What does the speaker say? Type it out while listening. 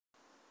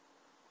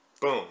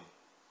Boom.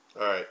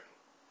 All right.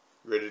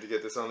 Ready to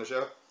get this on the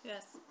show?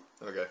 Yes.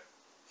 Okay.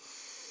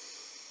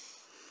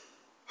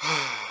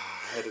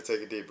 I had to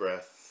take a deep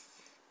breath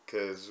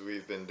because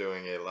we've been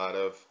doing a lot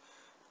of,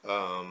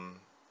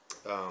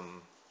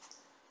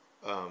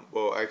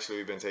 well, actually,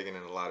 we've been taking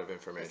in a lot of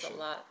information. It's a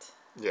lot.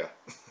 Yeah.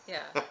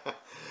 Yeah.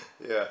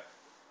 Yeah.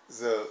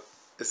 So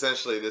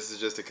essentially, this is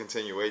just a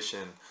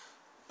continuation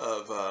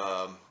of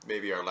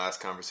maybe our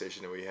last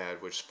conversation that we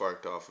had, which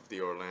sparked off of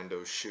the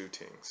Orlando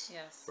shootings.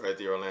 Yes. Right,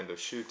 the Orlando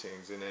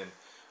shootings, and then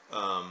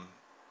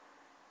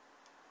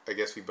I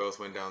guess we both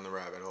went down the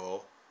rabbit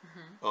hole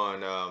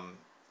on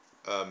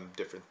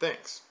different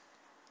things.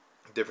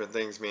 Different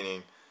things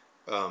meaning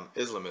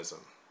Islamism.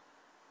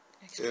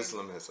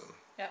 Islamism.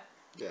 Yep.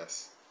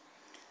 Yes.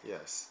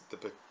 Yes.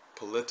 The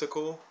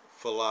political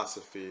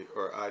philosophy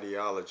or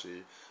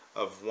ideology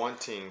of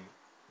wanting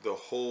the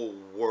whole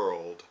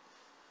world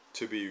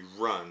to be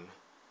run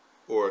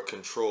or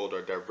controlled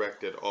or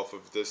directed off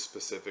of this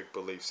specific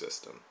belief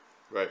system,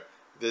 right?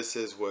 This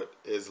is what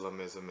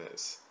Islamism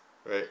is,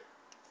 right?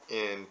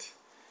 And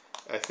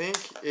I think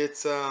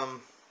it's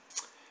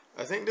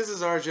I think this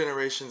is our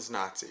generation's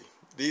Nazi.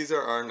 These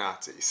are our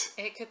Nazis.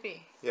 It could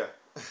be. Yeah.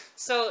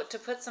 So to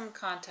put some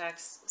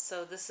context,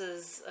 so this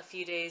is a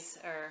few days,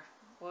 or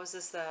what was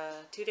this?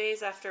 2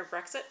 days after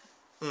Brexit.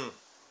 No,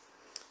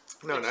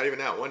 not even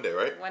that. 1 day,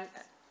 right?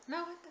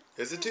 No.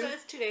 Is it 2?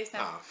 It's 2 days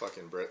now. Ah,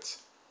 fucking Brits.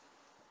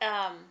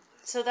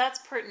 So that's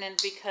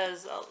pertinent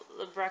because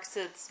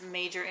Brexit's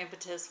major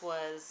impetus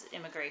was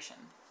immigration.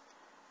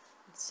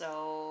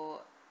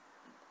 So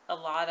a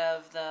lot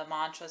of the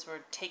mantras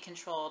were take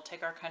control,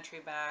 take our country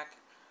back,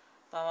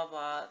 blah, blah,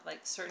 blah.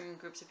 Like certain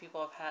groups of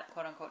people have had,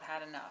 quote unquote,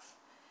 had enough.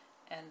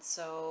 And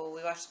so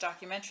we watched a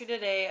documentary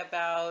today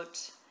about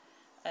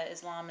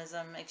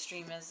Islamism,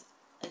 extreme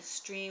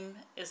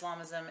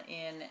Islamism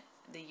in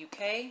the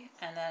UK,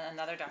 and then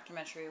another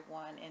documentary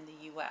one in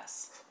the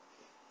US.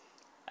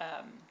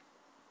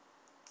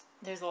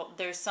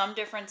 There's some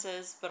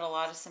differences, but a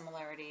lot of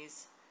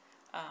similarities.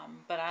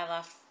 But I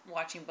left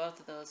watching both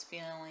of those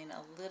feeling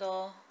a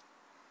little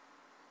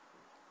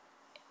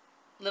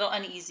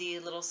uneasy,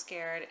 a little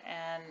scared,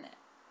 and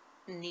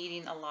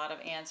needing a lot of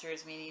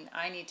answers, meaning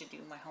I need to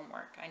do my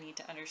homework. I need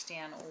to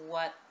understand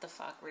what the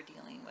fuck we're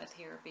dealing with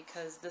here,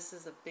 because this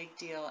is a big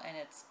deal and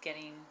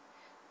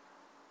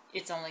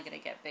it's only going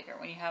to get bigger.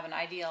 When you have an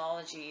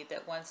ideology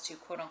that wants to,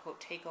 quote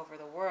unquote, take over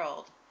the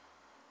world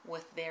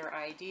with their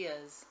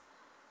ideas,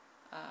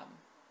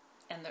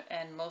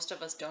 and most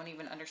of us don't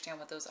even understand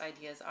what those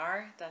ideas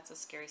are, that's a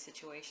scary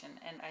situation.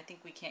 And I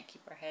think we can't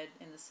keep our head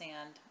in the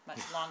sand much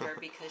longer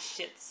because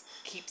shit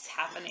keeps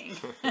happening.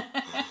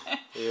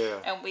 Yeah.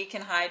 And we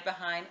can hide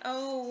behind,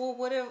 oh,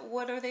 well,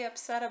 what are they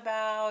upset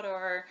about,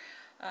 or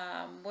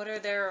what are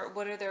their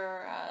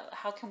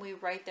how can we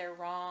right the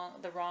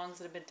wrongs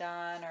that have been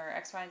done, or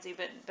X, Y, and Z.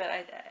 But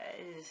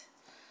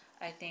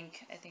I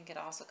think it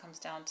also comes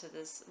down to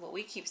this, what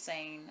we keep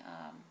saying,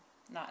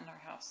 not in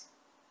our house.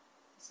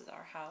 This is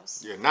our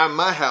house. Yeah, not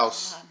my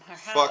house. Not in our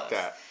house. Fuck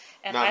that.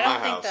 And not I don't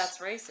my think house. that's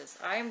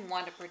racist. I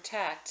want to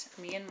protect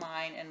me and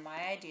mine and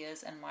my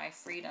ideas and my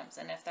freedoms.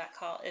 And if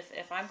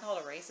I'm called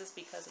a racist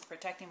because of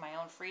protecting my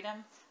own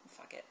freedom,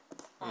 fuck it.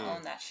 I'll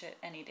own that shit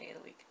any day of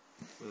the week.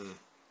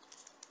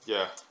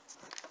 Yeah.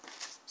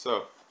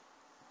 So,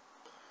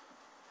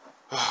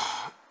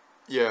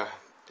 yeah,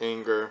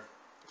 anger,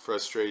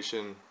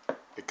 frustration,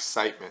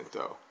 excitement,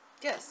 though.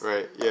 Yes.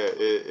 Right. Yeah,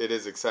 it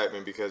is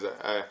excitement because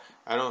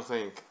I don't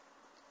think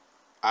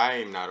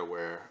I'm not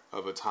aware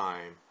of a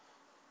time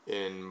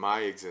in my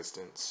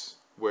existence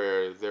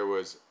where there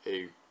was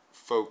a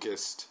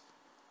focused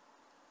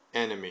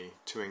enemy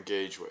to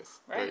engage with.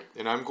 Right.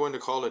 And I'm going to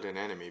call it an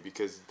enemy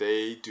because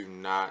they do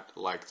not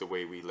like the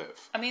way we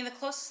live. I mean, the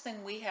closest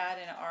thing we had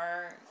in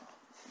our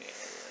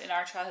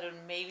childhood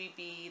would maybe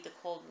be the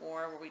Cold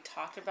War, where we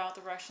talked about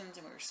the Russians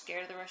and we were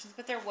scared of the Russians,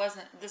 but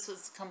this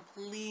was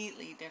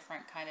completely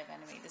different kind of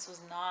enemy. This was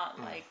not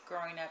like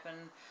growing up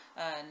in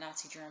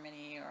Nazi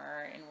Germany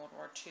or in World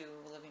War II,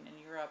 living in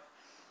Europe.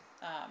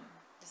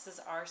 This is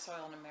our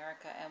soil in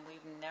America, and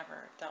we've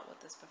never dealt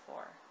with this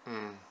before.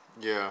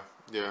 Yeah.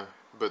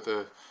 But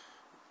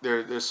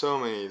there's so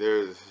many.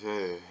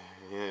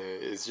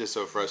 It's just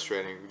so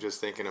frustrating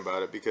just thinking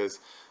about it because,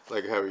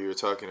 like how you were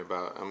talking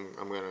about, I'm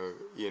gonna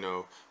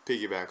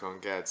piggyback on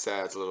Gad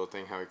Sad's little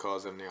thing, how he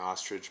calls them the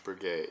ostrich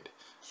brigade,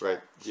 right?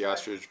 The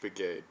ostrich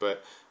brigade.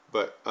 But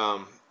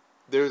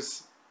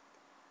there's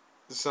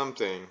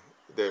something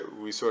that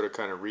we sort of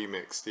kind of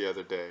remixed the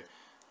other day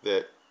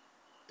that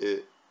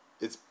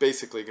it's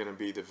basically going to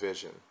be the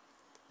vision.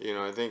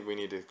 I think we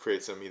need to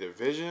create some either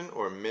vision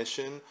or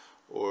mission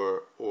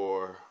or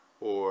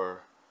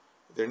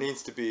there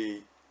needs to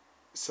be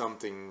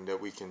something that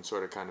we can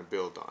sort of kind of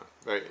build on,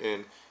 right?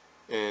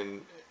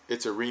 And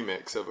it's a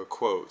remix of a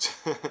quote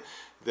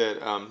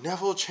that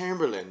Neville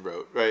Chamberlain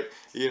wrote, right?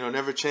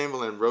 Neville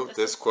Chamberlain wrote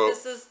this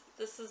quote.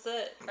 This is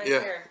it right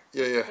here.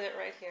 Yeah. This is it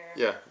right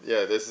here.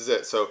 Yeah, this is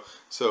it. So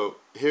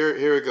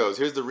here it goes.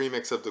 Here's the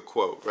remix of the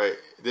quote, right?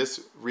 This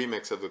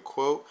remix of the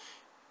quote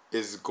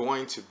is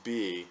going to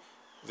be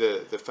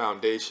the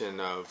foundation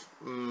of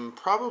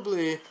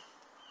probably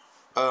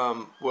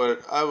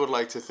what I would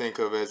like to think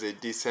of as a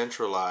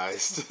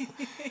decentralized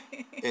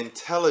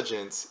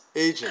intelligence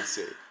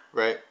agency,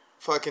 right?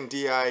 Fucking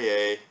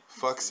DIA,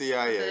 fuck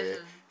CIA.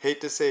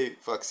 Hate to say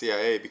fuck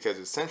CIA because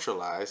it's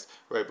centralized,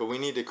 right? But we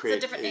need to create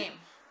it's a different name.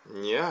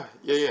 Yeah.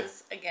 This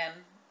is, again,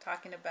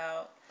 talking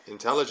about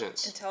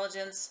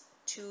intelligence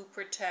to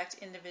protect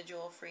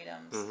individual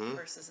freedoms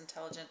versus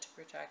intelligent to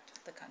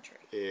protect the country.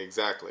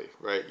 Exactly,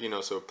 right?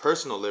 So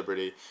personal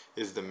liberty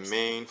is the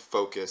main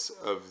focus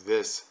of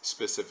this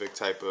specific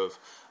type of,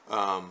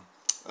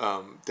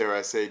 dare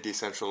I say,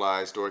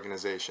 decentralized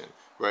organization,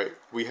 right?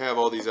 We have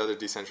all these other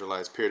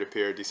decentralized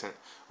peer-to-peer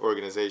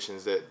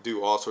organizations that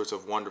do all sorts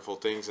of wonderful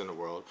things in the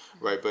world,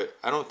 right? But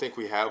I don't think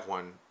we have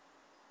one,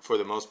 for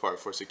the most part,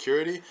 for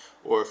security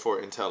or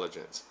for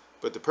intelligence.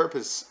 But the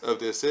purpose of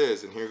this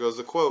is, and here goes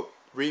the quote,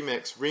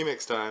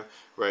 remix time,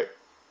 right?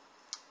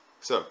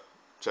 So,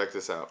 check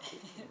this out.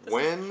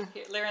 Therein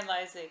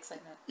lies the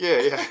excitement. Yeah.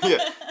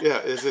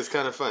 It's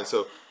kind of fun.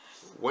 So,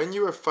 when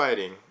you are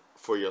fighting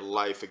for your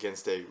life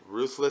against a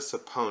ruthless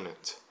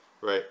opponent,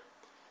 right,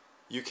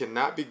 you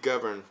cannot be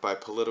governed by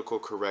political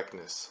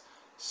correctness.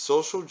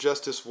 Social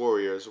justice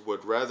warriors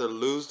would rather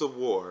lose the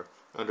war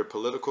under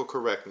political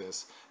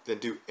correctness than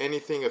do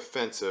anything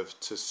offensive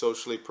to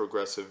socially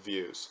progressive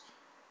views.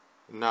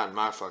 Not in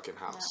my fucking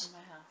house. Not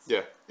in my house.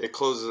 Yeah, it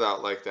closes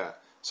out like that.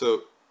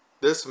 So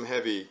there's some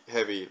heavy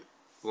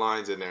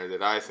lines in there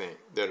that I think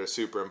that are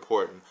super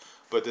important.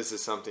 But this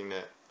is something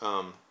that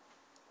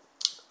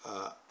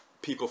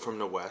people from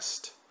the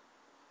West,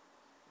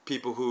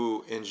 people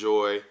who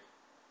enjoy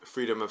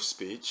freedom of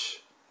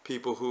speech,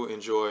 people who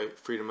enjoy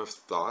freedom of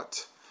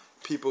thought,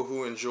 people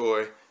who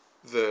enjoy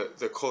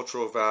the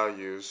cultural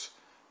values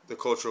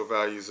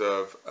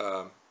of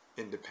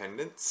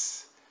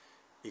independence,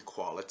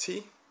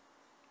 equality,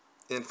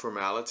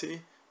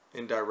 informality,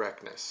 and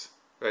directness,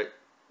 right?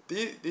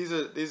 These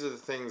are the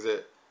things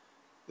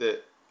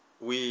that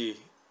we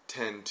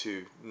tend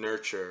to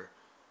nurture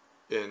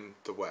in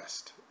the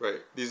West, right?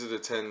 These are the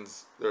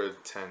tens.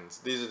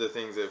 These are the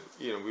things that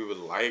we would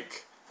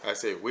like. I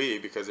say we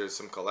because there's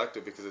some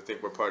collective, because I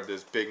think we're part of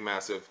this big,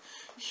 massive,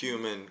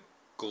 human,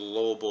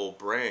 global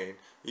brain.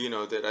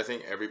 That I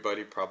think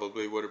everybody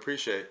probably would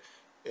appreciate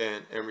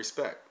and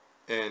respect.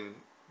 And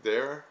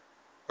there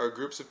are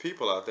groups of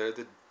people out there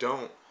that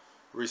don't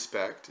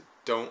respect,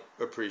 don't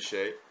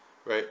appreciate,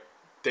 right?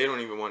 They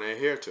don't even want to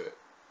adhere to it.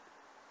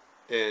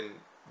 And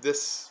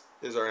this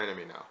is our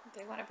enemy now.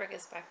 They want to bring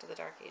us back to the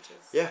Dark Ages.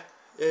 Yeah.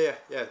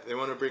 They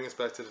want to bring us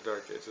back to the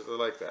Dark Ages. I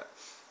like that.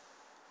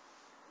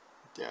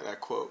 Yeah, that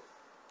quote.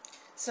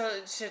 So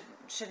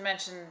should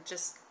mention,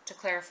 just to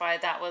clarify,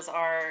 that was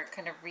our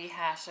kind of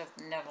rehash of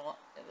Neville.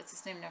 What's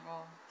his name?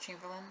 Neville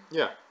Chamberlain.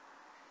 Yeah.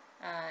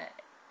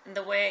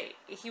 The way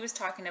he was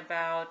talking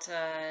about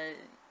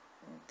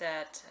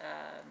that.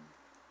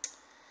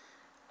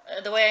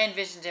 The way I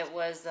envisioned it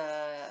was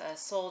a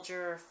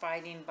soldier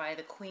fighting by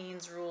the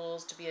Queen's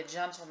rules to be a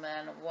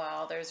gentleman,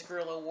 while there's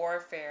guerrilla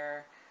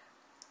warfare,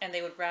 and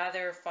they would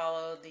rather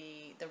follow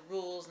the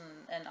rules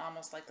and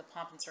almost like the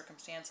pomp and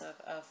circumstance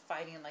of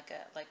fighting like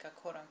a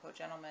quote unquote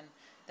gentleman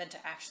than to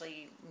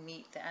actually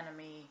meet the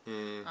enemy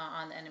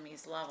on the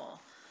enemy's level.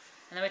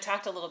 And then we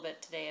talked a little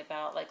bit today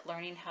about like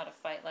learning how to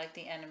fight like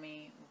the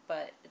enemy,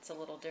 but it's a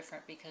little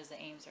different because the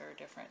aims are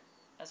different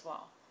as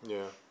well.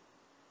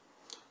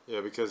 Yeah,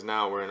 because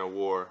now we're in a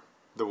war.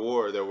 The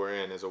war that we're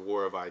in is a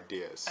war of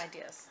ideas.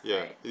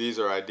 Yeah, right. These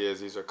are ideas.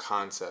 These are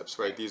concepts,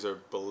 right? These are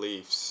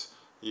beliefs.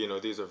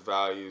 These are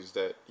values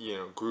that,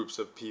 groups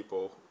of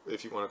people,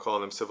 if you want to call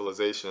them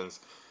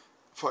civilizations,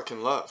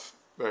 fucking love,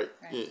 right?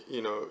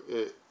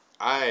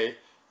 I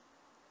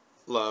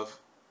love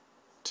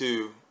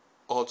to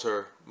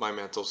alter my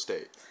mental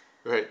state,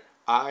 right?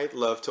 I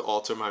love to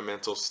alter my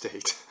mental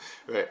state,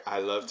 right? I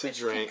love to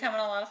drink. Which can come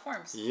in a lot of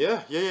forms.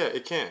 Yeah,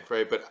 it can,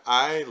 right? But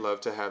I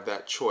love to have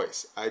that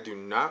choice. I do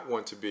not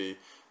want to be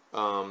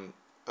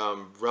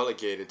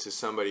relegated to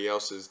somebody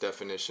else's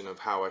definition of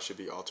how I should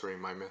be altering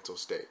my mental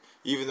state.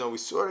 Even though we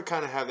sort of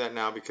kind of have that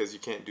now because you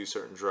can't do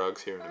certain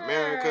drugs here in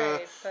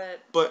America. Right,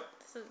 but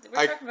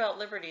we're talking about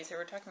liberties here.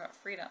 We're talking about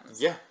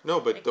freedoms. Yeah, no,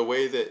 but the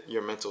way that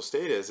your mental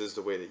state is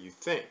the way that you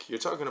think. You're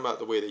talking about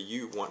the way that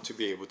you want to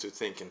be able to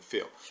think and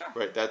feel. Sure.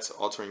 Right? That's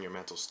altering your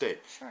mental state.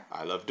 Sure.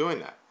 I love doing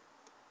that.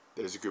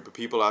 There's a group of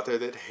people out there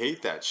that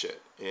hate that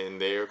shit, and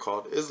they are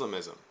called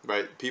Islamism,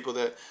 right? People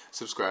that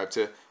subscribe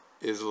to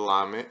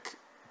Islamic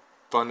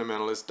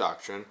fundamentalist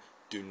doctrine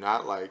do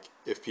not like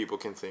if people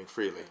can think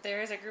freely.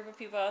 There is a group of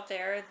people out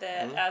there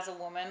that, as a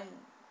woman,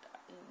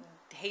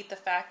 hate the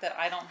fact that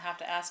I don't have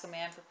to ask a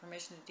man for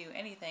permission to do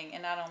anything,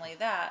 and not only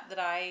that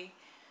I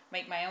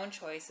make my own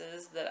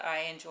choices, that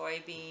I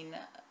enjoy being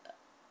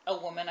a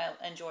woman,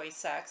 I enjoy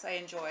sex, I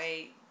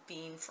enjoy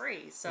being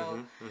free.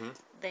 So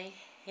they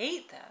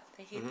hate that.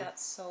 They hate that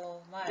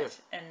so much.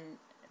 Yeah. And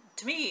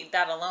to me,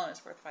 that alone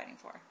is worth fighting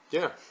for.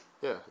 Yeah.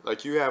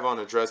 Like you have on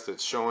a dress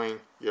that's showing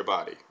your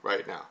body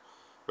right now,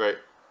 right?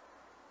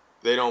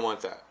 They don't want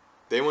that.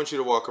 They want you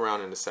to walk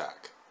around in a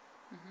sack.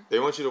 Mm-hmm. They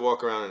want you to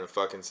walk around in a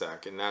fucking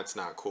sack, and that's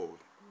not cool.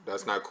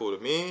 That's not cool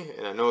to me,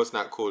 and I know it's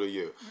not cool to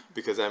you,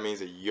 because that means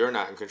that you're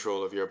not in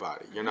control of your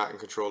body. You're not in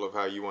control of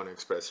how you want to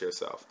express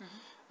yourself.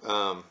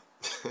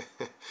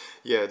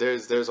 Yeah,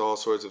 there's all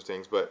sorts of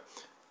things, but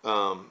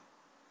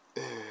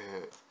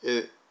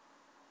it.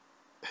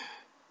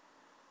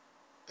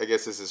 I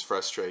guess this is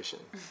frustration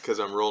because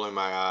I'm rolling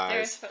my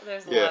eyes.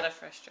 There's a lot of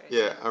frustration.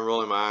 Yeah, I'm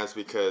rolling my eyes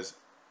because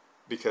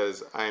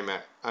I'm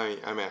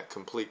at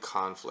complete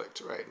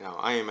conflict right now.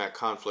 I am at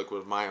conflict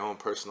with my own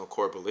personal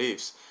core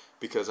beliefs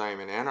because I am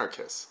an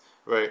anarchist,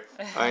 right?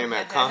 I am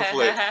at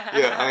conflict.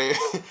 Yeah,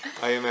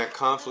 I am at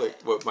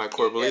conflict with my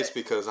core beliefs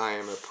because I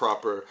am a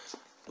proper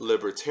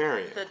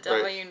libertarian. The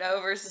devil right? you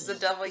know versus the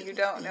devil you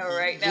don't know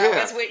right now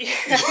Yeah. is what you're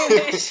having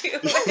an issue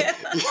with.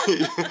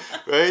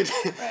 Right?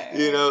 Right.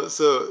 You know,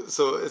 so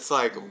it's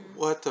like,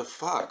 what the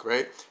fuck,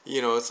 right?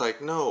 You know, it's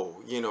like,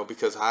 no, you know,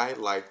 because I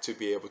like to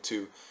be able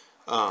to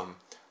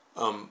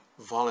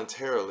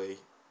voluntarily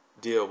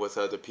deal with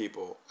other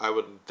people.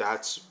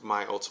 That's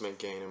my ultimate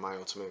gain and my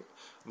ultimate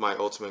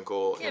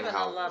goal. Given and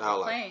how a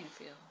level playing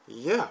field.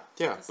 Yeah,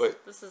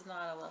 but this is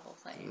not a level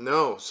playing field.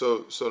 No,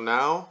 so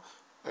now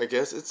I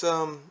guess it's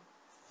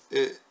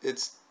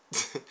it's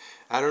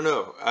I don't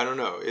know.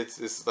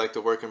 It's like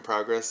the work in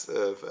progress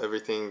of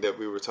everything that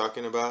we were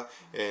talking about,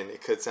 and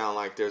it could sound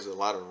like there's a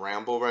lot of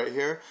ramble right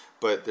here,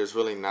 but there's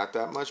really not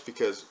that much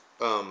because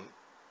uh,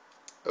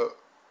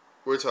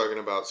 we're talking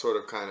about sort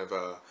of kind of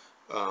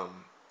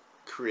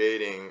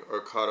creating or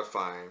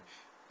codifying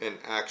an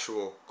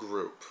actual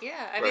group.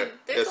 Yeah, I right? mean,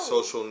 there's a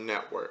social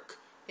network.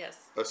 Yes.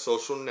 A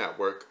social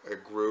network, a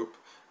group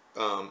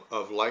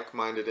of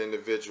like-minded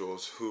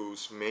individuals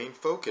whose main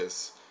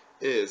focus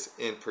is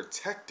in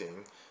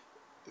protecting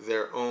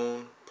their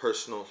own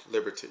personal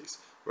liberties,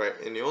 right?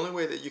 And the only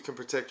way that you can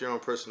protect your own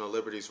personal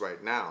liberties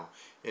right now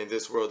in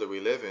this world that we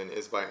live in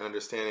is by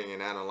understanding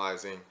and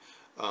analyzing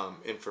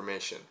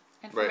information.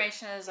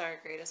 Information is our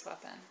greatest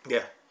weapon.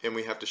 Yeah, and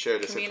we have to share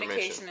this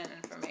Communication information. and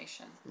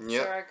information.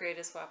 Yep. They're our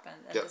greatest weapon,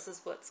 and Yep. this is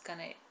what's going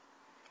to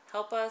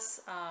help us.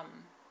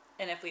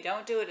 And if we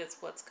don't do it, it's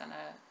what's going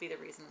to be the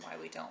reason why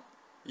we don't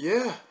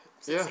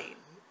succeed.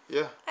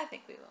 Yeah. I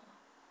think we will.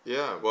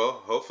 Yeah,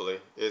 well,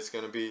 hopefully. It's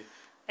going to be...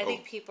 I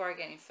think people are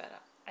getting fed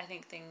up. I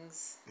think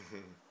things...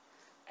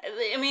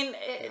 I mean,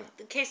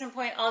 case in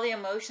point, all the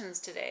emotions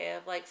today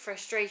of like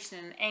frustration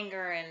and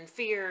anger and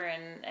fear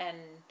and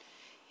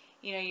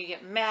you know, you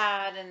get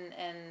mad and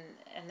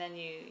then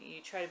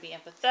you try to be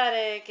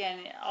empathetic, and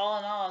all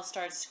in all it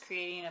starts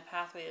creating a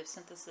pathway of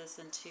synthesis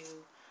into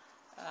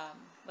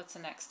what's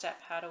the next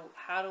step? How do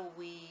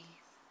we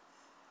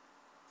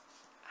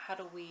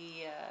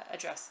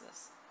address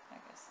this? I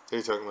guess. Are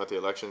you talking about the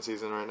election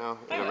season right now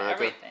in America?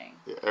 Everything.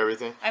 Yeah,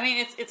 everything. I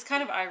mean, it's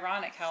kind of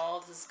ironic how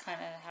all this is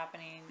kind of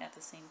happening at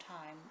the same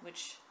time,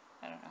 which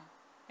I don't know.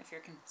 If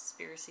you're a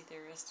conspiracy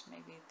theorist,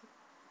 maybe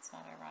it's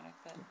not ironic,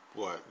 but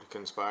what,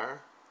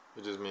 conspire?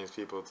 It just means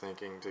people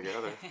thinking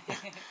together,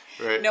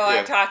 right? No,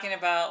 I'm talking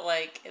about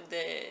like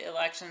the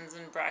elections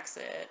and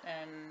Brexit,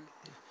 and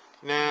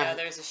you know,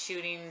 there's a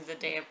shooting the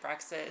day of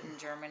Brexit in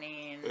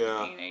Germany, and you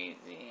know,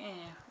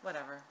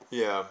 whatever.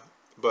 Yeah,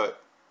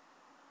 but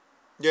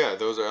yeah,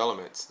 those are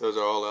elements. Those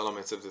are all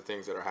elements of the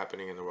things that are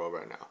happening in the world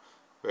right now,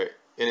 right?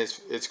 And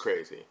it's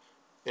crazy,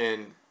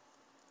 and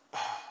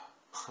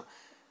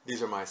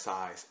these are my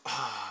sighs.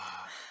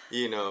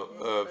 You know,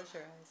 of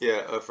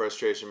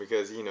frustration,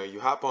 because you know,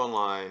 you hop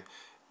online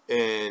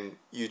and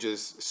you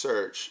just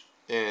search,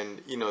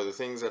 and you know, the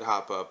things that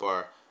hop up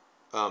are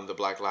the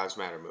Black Lives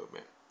Matter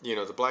movement. You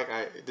know,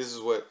 this is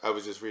what I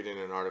was just reading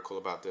an article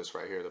about this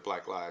right here. The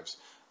Black Lives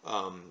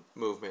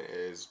movement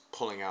is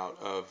pulling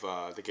out of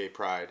the Gay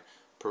Pride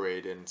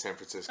parade in San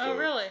Francisco. Oh,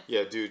 really?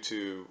 Yeah, due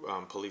to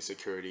police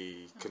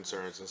security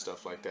concerns and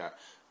stuff like that.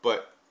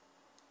 But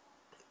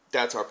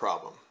that's our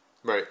problem,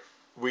 right?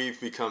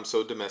 We've become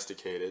so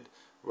domesticated,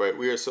 right?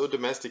 We are so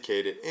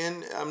domesticated,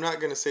 and I'm not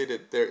going to say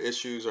that their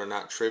issues are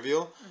not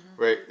trivial,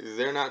 right?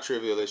 They're not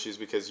trivial issues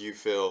because you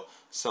feel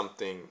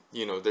something,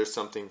 you know, there's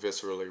something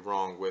viscerally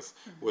wrong with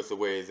the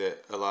way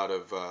that a lot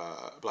of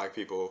black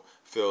people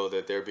feel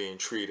that they're being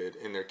treated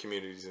in their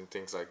communities and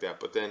things like that.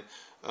 But then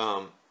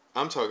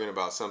I'm talking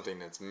about something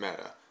that's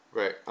meta,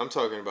 right? I'm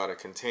talking about a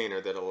container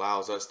that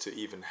allows us to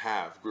even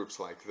have groups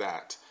like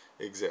that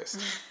exist,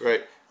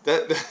 right?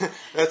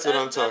 That's what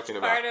I'm talking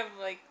about. Part of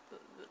like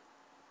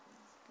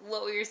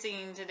what we were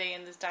seeing today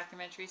in this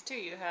documentaries too.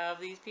 You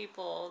have these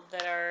people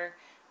that are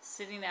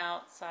sitting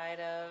outside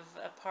of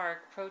a park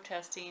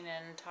protesting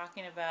and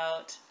talking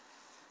about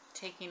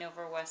taking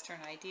over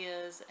Western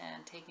ideas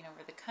and taking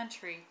over the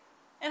country.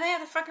 And they have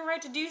the fucking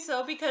right to do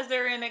so because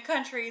they're in a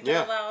country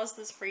that allows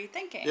this free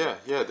thinking. Yeah.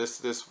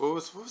 This what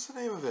was the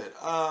name of it?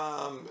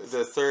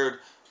 The third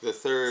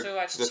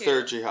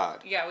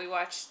jihad. Yeah, we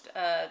watched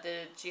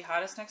the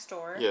Jihadist Next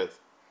Door. Yeah.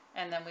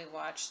 And then we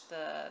watched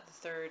the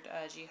third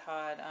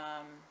jihad,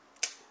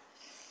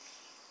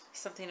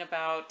 something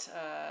about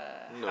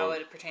how No.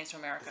 it pertains to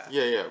America.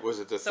 Yeah. Was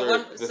it the So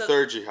third? one, The so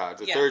third jihad.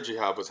 The yeah, third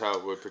jihad was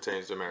how it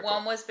pertains to America.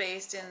 one was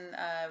based in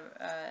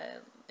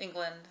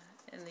England,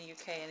 in the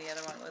UK, and the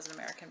other one was an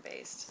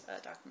American-based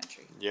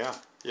documentary. Yeah.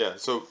 Yeah.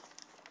 So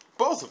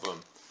both of them.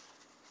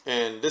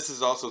 And this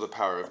is also the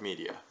power of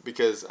media,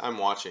 because I'm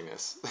watching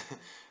this.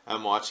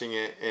 I'm watching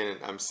it and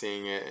I'm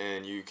seeing it,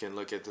 and you can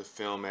look at the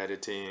film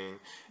editing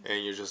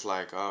and you're just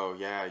like, oh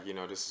yeah,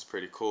 this is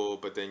pretty cool.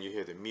 But then you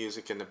hear the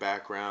music in the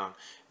background,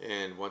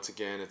 and once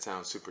again, it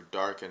sounds super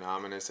dark and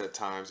ominous at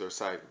times, or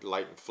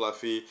light and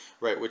fluffy,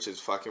 right? Which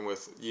is fucking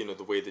with,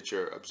 the way that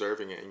you're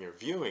observing it and you're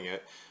viewing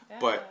it. Yeah.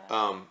 But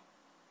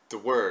the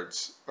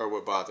words are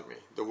what bother me.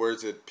 The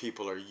words that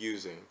people are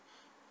using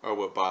are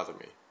what bother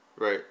me,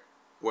 right?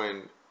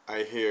 When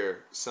I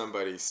hear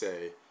somebody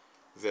say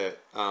that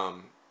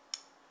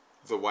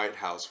the White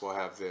House will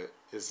have the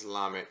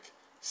Islamic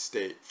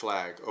State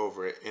flag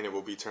over it and it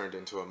will be turned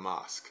into a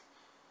mosque.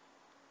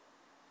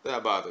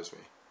 That bothers me.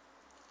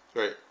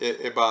 Right?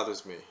 It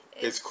bothers me.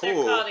 It's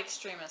cool. They're called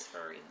extremists for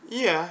a reason.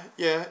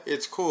 Yeah.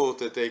 It's cool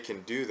that they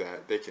can do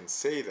that. They can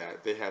say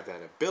that. They have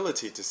that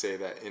ability to say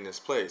that in this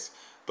place.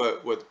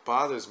 But what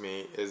bothers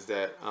me is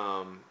that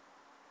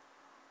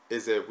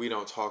we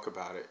don't talk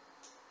about it.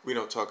 We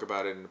don't talk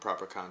about it in the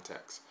proper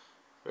context.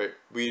 Right?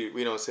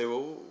 We don't say,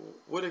 well,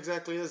 what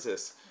exactly is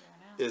this?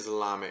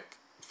 Islamic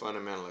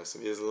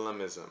fundamentalism,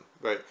 Islamism,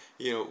 right?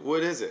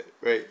 What is it,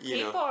 right?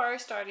 People are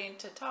starting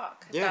to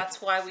talk. Yeah.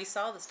 That's why we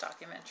saw this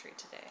documentary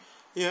today.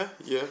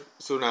 Yeah.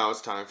 So now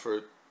it's time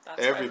for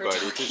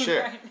everybody to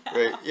share,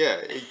 right?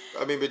 Yeah.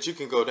 But you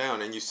can go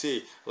down and you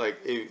see, like,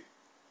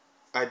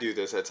 I do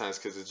this at times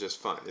because it's just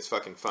fun. It's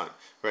fucking fun,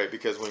 right?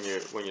 Because when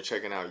you're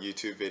checking out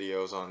YouTube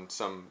videos on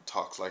some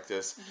talks like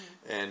this,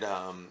 and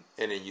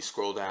then you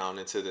scroll down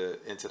into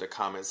the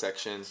comment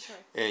section,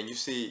 and you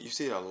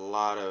see a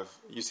lot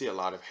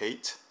of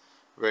hate,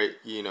 right?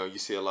 You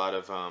see a lot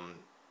of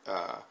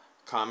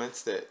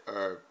comments that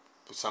are,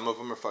 some of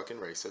them are fucking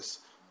racist,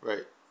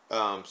 right?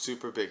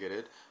 Super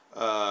bigoted.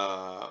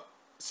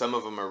 Some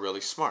of them are really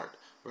smart,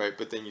 right?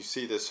 But then you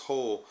see this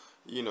whole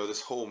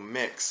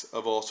mix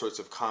of all sorts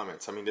of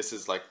comments. This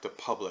is like the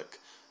public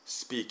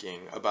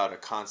speaking about a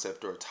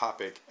concept or a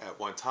topic at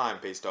one time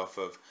based off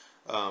of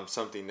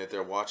something that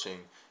they're watching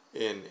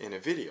in a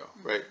video,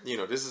 right?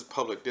 This is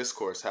public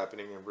discourse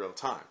happening in real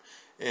time.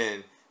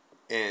 And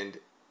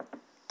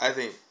I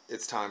think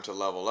it's time to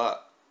level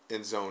up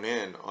and zone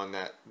in on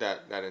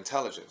that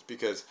intelligence,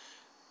 because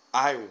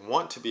I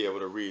want to be able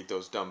to read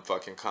those dumb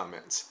fucking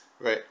comments.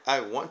 Right, I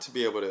want to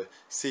be able to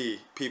see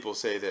people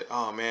say that,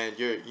 oh man,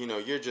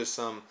 you're just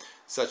some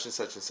such and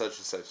such and such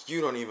and such. You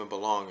don't even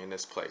belong in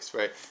this place,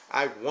 right?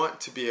 I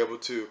want to be able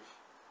to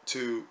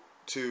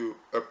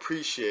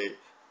appreciate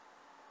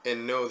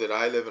and know that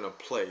I live in a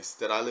place,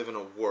 that I live in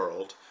a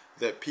world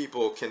that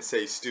people can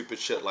say stupid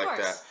shit like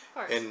that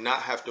and not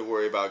have to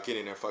worry about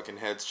getting their fucking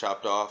heads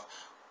chopped off,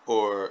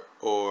 or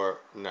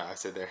no, I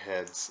said their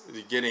heads,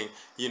 getting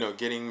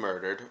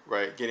murdered,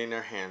 right? Getting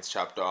their hands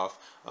chopped off,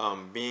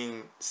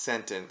 being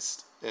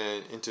sentenced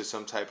into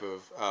some type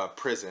of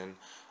prison,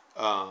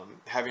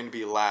 having to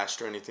be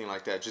lashed or anything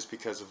like that, just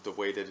because of the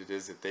way that it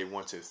is that they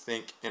want to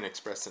think and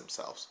express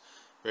themselves,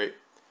 right?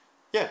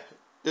 Yeah,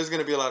 there's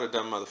gonna be a lot of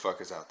dumb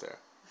motherfuckers out there.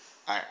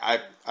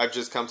 I've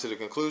just come to the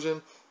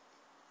conclusion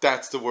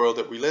that's the world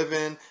that we live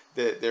in,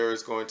 that there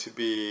is going to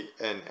be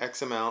an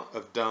X amount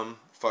of dumb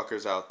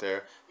fuckers out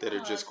there that are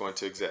just going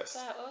to exist.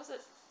 What was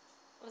it?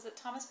 Was it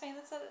Thomas Paine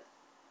that said it?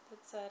 That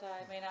said,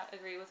 I may not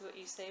agree with what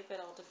you say, but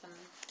I'll defend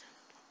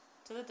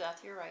to the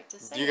death your right to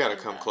say it. You gotta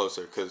come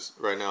closer, because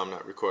right now I'm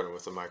not recording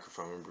with a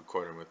microphone. I'm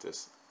recording with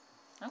this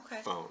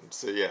phone.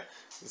 So yeah.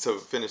 So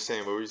finish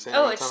saying, what were you saying?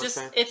 Oh,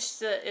 it's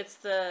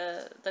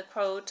the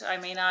quote. I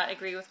may not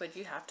agree with what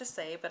you have to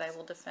say, but I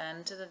will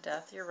defend to the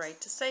death your right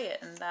to say it,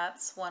 and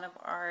that's one of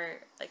our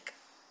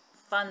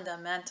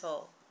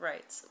fundamental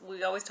rights.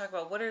 We always talk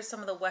about what are some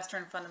of the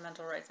Western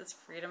fundamental rights. It's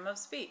freedom of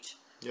speech.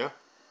 Yeah.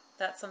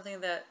 That's something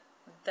that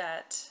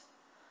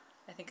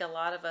I think a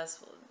lot of us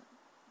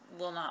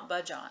will not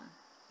budge on,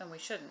 and we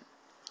shouldn't.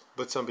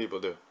 But some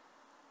people do.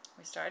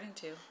 We're starting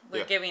to.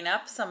 We're giving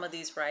up some of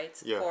these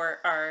rights for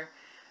our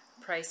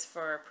price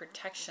for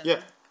protection.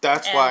 Yeah.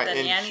 That's why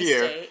in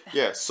here,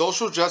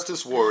 social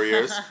justice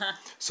warriors,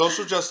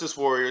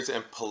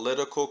 and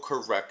political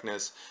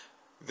correctness,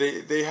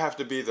 they have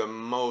to be the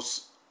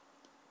most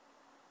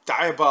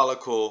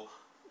diabolical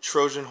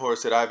Trojan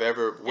horse that I've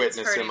ever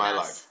witnessed in my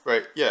life,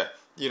 right? Yeah,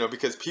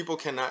 because people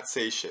cannot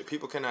say shit.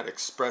 People cannot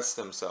express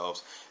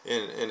themselves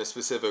in a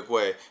specific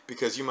way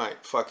because you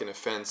might fucking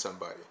offend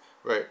somebody,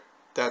 right?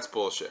 That's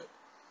bullshit.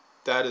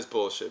 That is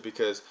bullshit,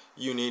 because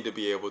you need to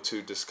be able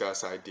to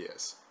discuss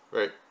ideas,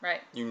 right?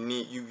 Right.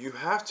 You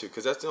have to,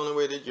 because that's the only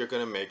way that you're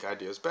going to make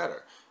ideas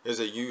better, is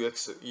that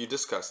you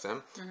discuss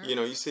them. Mm-hmm.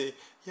 You see,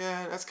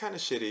 yeah, that's kind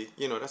of shitty.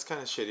 That's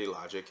kind of shitty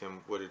logic and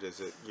what it is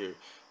that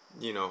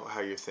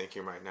how you're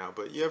thinking right now.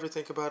 But you ever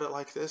think about it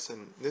like this,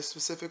 in this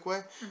specific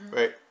way,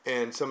 right?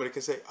 And somebody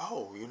can say,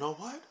 oh, you know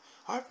what?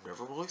 I've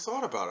never really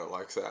thought about it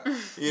like that.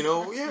 You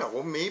know, yeah,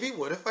 well, maybe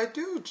what if I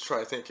do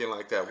try thinking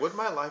like that? Would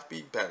my life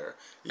be better?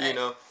 You Right.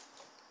 know,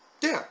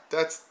 yeah,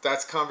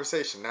 that's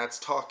conversation. That's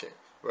talking,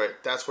 right?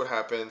 That's what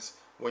happens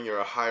when you're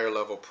a higher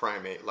level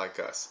primate like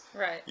us.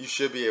 Right. You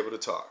should be able to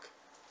talk.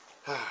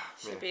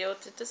 Should Man. be able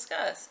to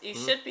discuss. You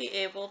Mhm. should be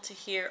able to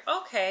hear,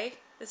 okay,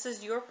 this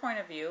is your point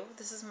of view.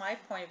 This is my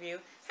point of view.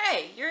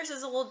 Hey, yours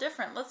is a little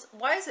different.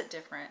 Why is it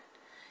different?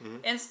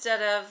 Mhm.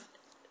 Instead of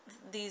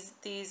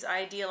these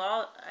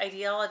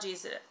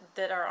ideologies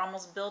that are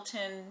almost built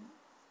in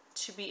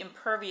to be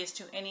impervious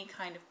to any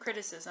kind of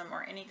criticism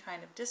or any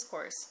kind of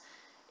discourse.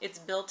 It's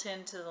built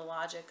into the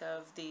logic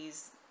of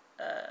these,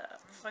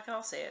 fuck it,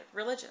 I'll say it,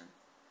 religion.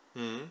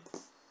 Mhm.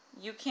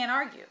 You can't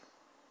argue.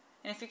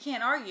 And if you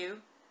can't argue,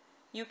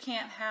 you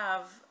can't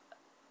have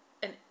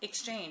an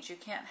exchange. You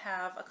can't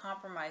have a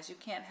compromise. You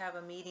can't have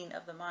a meeting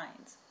of the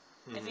minds.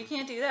 Mhm. If you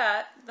can't do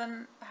that,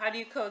 then how do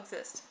you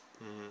coexist?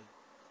 Mhm.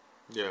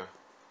 Yeah.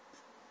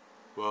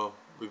 Well,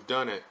 we've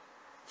done it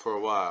for a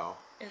while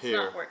It's here.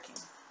 not working.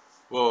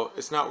 Well,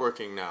 it's not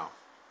working now.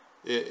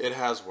 It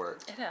has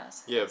worked. It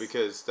has. Yeah,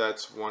 because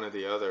that's one of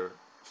the other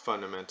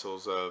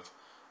fundamentals of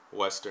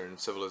Western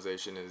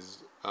civilization is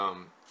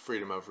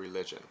freedom of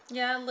religion.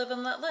 Yeah, live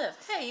and let live.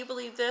 Hey, you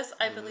believe this,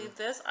 I Mhm. believe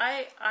this.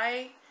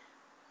 I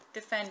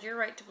defend your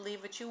right to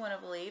believe what you want to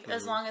believe,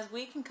 as Mhm. long as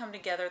we can come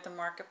together at the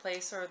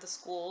marketplace or the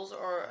schools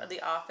or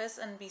the office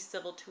and be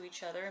civil to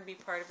each other and be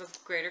part of a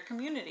greater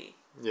community.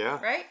 Yeah.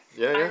 Right?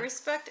 Yeah, I yeah.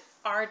 respect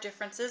our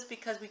differences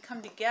because we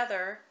come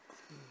together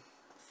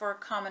for a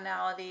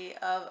commonality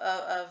of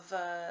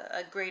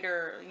a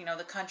greater,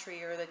 the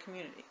country or the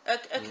community, a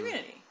Mhm.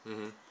 community.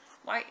 Mhm.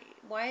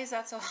 Why is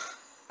that so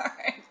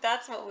hard?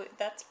 That's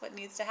what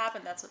needs to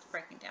happen. That's what's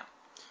breaking down.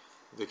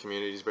 The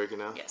community's breaking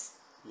down? Yes.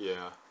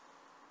 Yeah.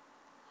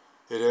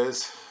 It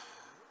is.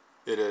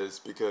 It is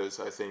because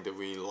I think that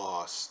we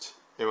lost.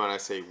 And when I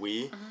say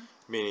we, Mhm.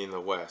 meaning the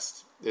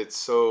West, it's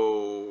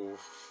so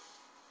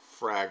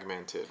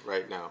fragmented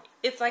right now.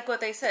 It's like what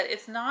they said.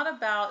 It's not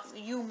about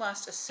you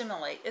must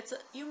assimilate.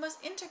 You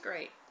must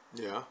integrate.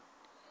 Yeah.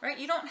 Right?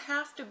 You don't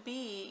have to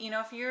be,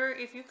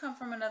 if you come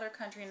from another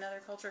country,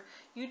 another culture,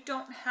 you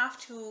don't have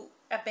to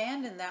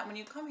abandon that when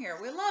you come here.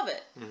 We love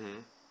it.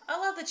 Mhm. I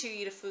love that you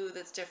eat a food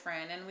that's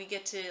different and we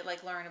get to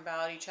learn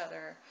about each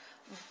other.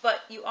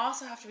 But you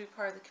also have to be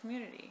part of the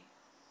community.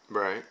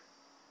 Right.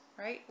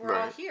 Right? We're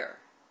all Right. here.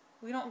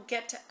 We don't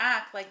get to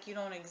act like you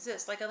don't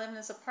exist. Like I live in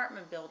this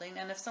apartment building,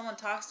 and if someone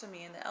talks to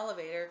me in the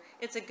elevator,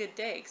 it's a good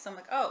day because I'm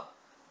like, oh,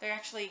 they're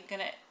actually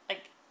gonna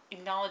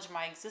acknowledge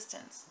my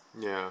existence.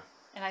 Yeah.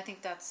 And I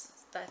think that's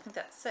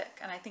sick.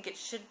 And I think it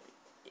should.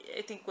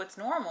 I think what's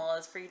normal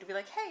is for you to be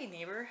like, hey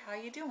neighbor, how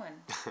you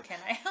doing? Can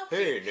I help you?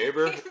 Hey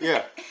neighbor.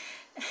 Yeah.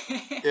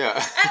 Yeah.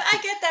 And I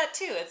get that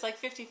too. It's like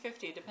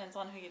 50-50. It depends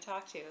on who you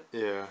talk to.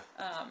 Yeah.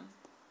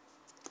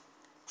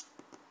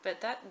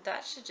 But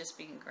that should just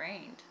be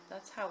ingrained.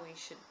 That's how we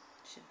should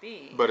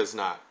be. But it's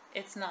not.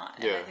 It's not.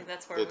 And Yeah. I think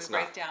that's where we It's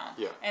break not. down.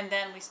 Yeah. And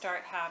then we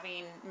start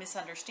having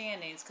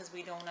misunderstandings because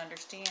we don't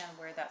understand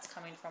where that's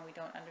coming from. We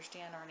don't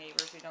understand our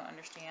neighbors. We don't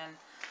understand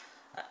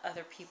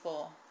other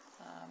people.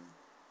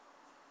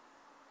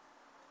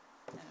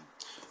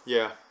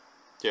 Yeah.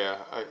 Yeah.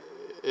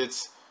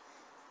 It's.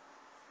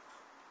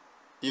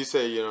 You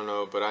say you don't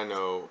know, but I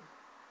know.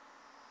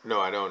 No,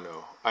 I don't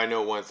know. I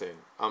know one thing.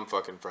 I'm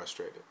fucking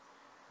frustrated.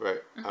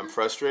 Right? I'm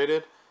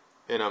frustrated,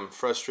 and I'm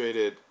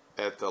frustrated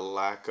at the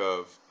lack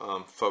of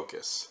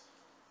focus.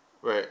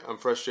 Right? I'm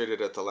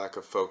frustrated at the lack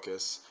of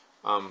focus.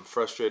 I'm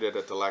frustrated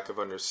at the lack of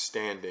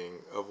understanding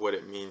of what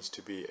it means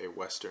to be a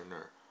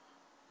Westerner.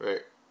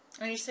 Right?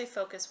 When you say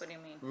focus, what do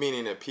you mean?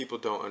 Meaning that people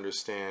don't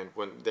understand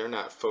when they're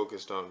not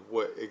focused on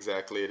what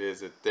exactly it is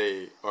that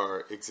they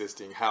are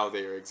existing, how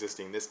they are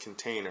existing, this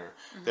container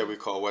that we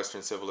call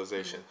Western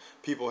civilization.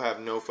 People have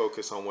no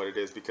focus on what it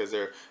is because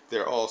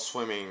they're all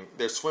swimming.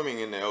 They're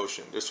swimming in the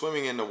ocean. They're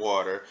swimming in the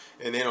water,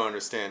 and they don't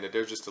understand that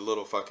they're just a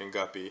little fucking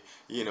guppy,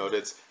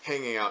 that's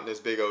hanging out in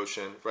this big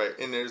ocean, right?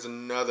 And there's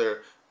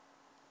another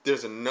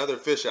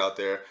fish out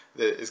there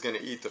that is going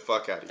to eat the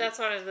fuck out of you. That's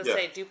what I was going to Yeah.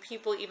 say. Do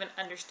people even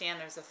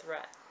understand there's a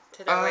threat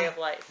to their way of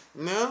life?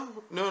 No,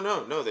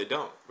 they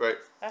don't, right?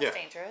 That's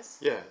dangerous.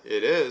 Yeah,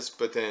 it is,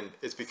 but then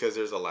it's because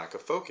there's a lack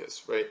of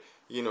focus, right?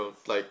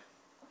 Like,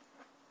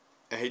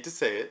 I hate to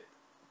say it,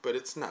 but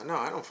it's not. No,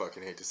 I don't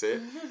fucking hate to say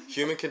it.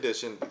 Human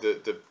condition,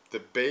 the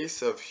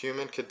base of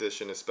human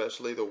condition,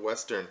 especially the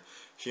Western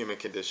human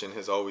condition,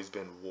 has always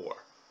been war,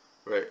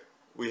 right?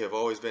 We have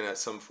always been at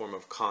some form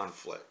of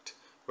conflict,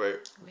 right?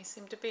 We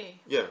seem to be.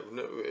 Yeah,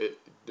 no,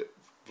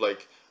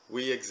 like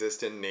we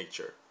exist in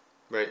nature,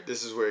 right?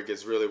 This is where it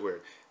gets really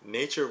weird.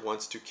 Nature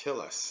wants to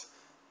kill us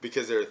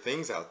because there are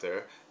things out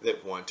there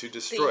that want to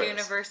destroy The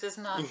universe is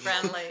not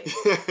friendly.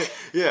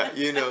 Yeah,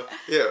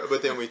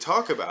 but then we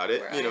talk about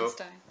it, We're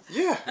Einstein.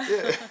 Yeah,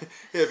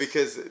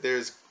 because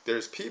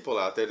there's people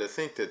out there that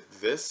think that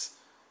this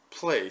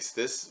place,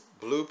 this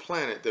blue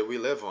planet that we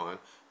live on,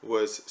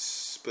 was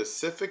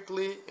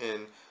specifically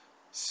and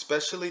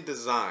specially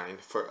designed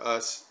for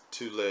us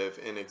to live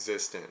and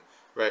exist in.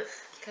 right?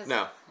 'Cause,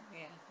 Now,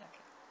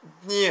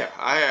 yeah,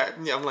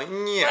 yeah, I'm like,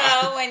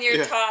 yeah, well, when you're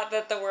yeah, taught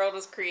that the world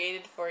was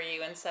created for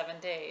you in 7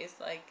 days,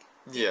 like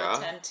people yeah,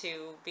 tend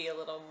to be a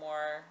little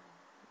more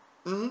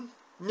hmm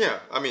yeah.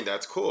 I mean,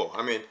 that's cool.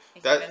 I mean,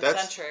 human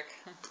that's centric.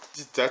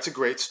 that's a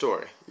great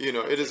story. You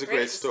know, it It's a is a great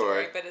great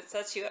story. story, but it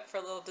sets you up for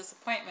a little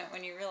disappointment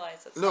when you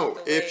realize it's not No,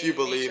 the if you way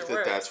believe nature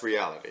that that's works.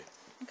 reality.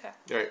 Okay.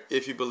 Right.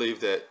 If you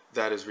believe that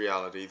that is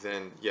reality,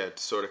 then yeah, it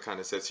sort of kind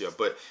of sets you up.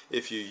 But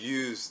if you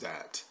use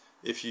that,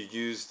 if you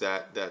use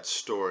that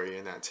story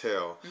and that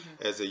tale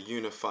Mm-hmm. as a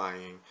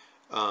unifying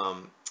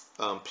um,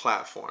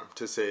 platform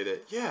to say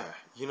that yeah,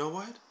 you know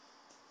what,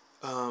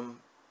 um,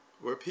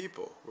 we're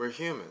people, we're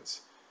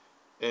humans,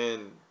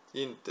 and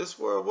this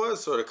world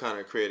was sort of kind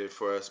of created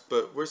for us,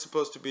 but we're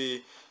supposed to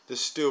be the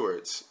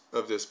stewards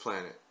of this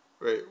planet,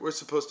 right? We're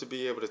supposed to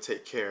be able to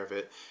take care of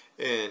it.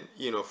 And,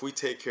 if we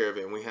take care of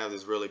it and we have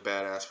this really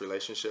badass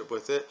relationship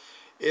with it,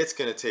 it's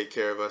going to take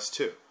care of us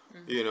too.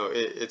 Mm-hmm.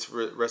 It's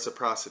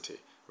reciprocity,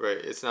 right?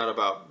 It's not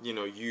about,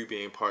 you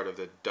being part of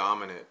the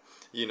dominant,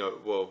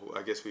 well,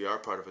 I guess we are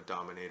part of a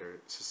dominator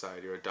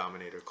society or a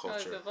dominator Oh,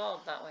 culture. we've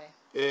evolved that way.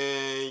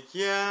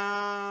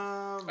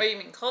 Yeah. Oh, you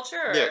mean culture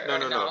Yeah, or, no, or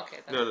no, no? no, Okay,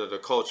 then. no, no. The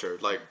culture,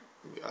 like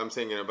I'm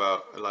thinking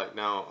about, like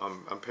now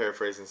I'm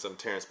paraphrasing some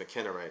Terrence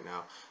McKenna right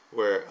now,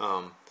 where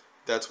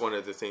that's one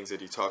of the things that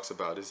he talks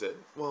about is that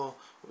well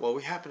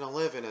we happen to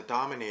live in a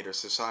dominator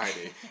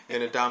society,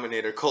 in a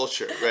dominator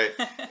culture, right?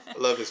 I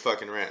love his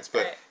fucking rants,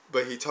 but Right.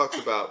 but he talks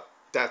about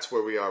that's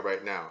where we are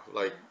right now.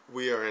 Like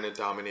we are in a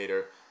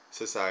dominator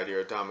society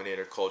or a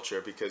dominator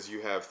culture because you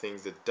have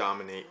things that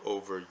dominate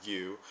over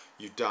you.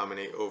 You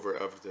dominate over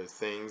other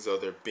things,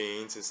 other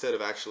beings, instead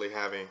of actually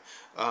having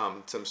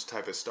some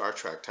type of Star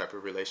Trek type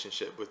of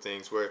relationship with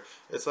things where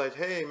it's like,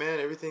 hey man,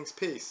 everything's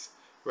peace,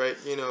 right?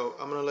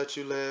 I'm gonna let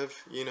you live.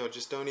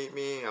 Just don't eat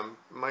me. I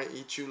might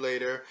eat you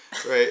later,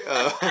 right?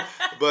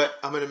 But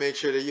I'm gonna make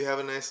sure that you have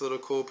a nice little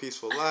cool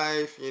peaceful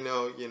life.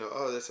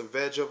 Oh, there's some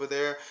veg over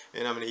there,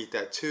 and I'm gonna eat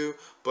that too.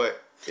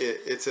 But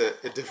it's a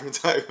different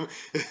type.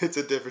 It's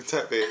a different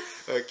type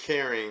of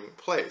caring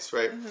place,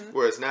 right? Mm-hmm.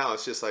 Whereas now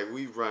it's just like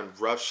we run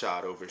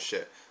roughshod over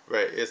shit,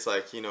 right? It's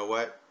like, you know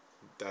what?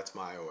 That's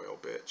my oil,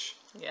 bitch.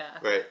 Yeah.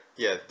 Right?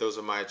 Yeah, those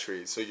are my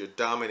trees. So you're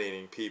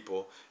dominating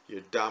people,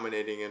 you're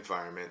dominating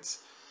environments.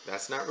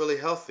 That's not really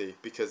healthy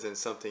because then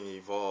something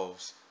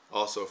evolves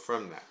also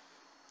from that.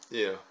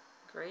 You know,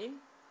 Greed?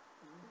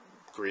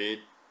 greed,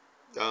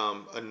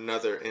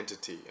 another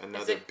entity, Is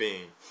another it?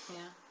 being. Yeah.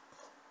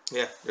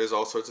 Yeah, there's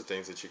all sorts of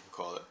things that you can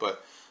call it.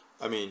 But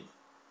I mean,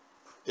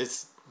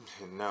 it's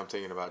now I'm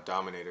thinking about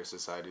dominator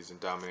societies and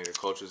dominator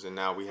cultures, and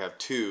now we have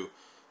two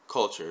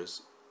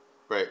cultures,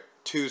 right?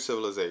 Two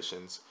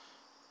civilizations,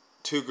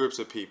 two groups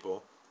of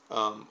people.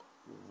 Um,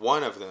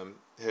 One of them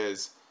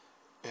has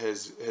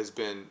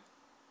been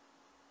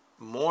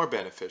more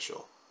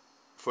beneficial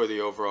for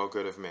the overall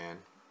good of man,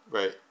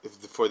 right?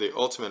 For the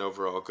ultimate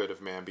overall good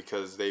of man,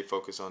 because they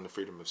focus on the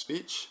freedom of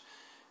speech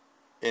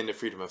and the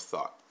freedom of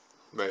thought,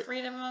 right?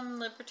 Freedom and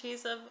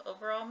liberties of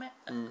overall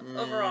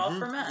Hmm.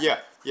 for men. Yeah,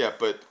 yeah,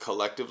 but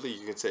collectively,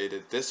 you can say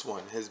that this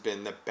one has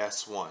been the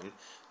best one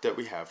that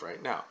we have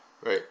right now,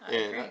 right? I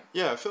And agree.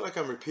 yeah, I feel like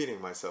I'm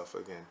repeating myself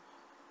again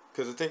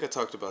because I think I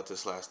talked about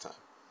this last time.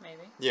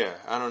 Maybe. Yeah,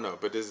 I don't know,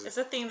 but this is It's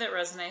a theme that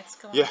resonates.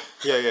 Go yeah,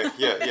 on.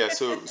 yeah.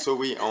 So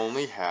we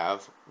only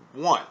have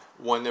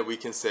one that we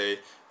can say,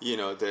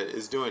 that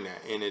is doing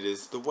that, and it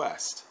is the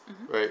West,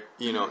 Mm-hmm. right?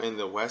 Mm-hmm. And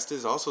the West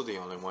is also the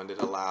only one that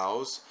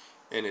allows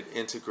and it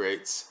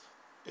integrates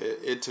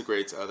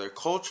other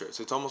cultures.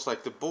 It's almost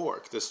like the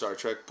Borg, the Star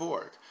Trek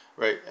Borg,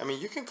 right? I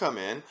mean, you can come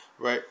in,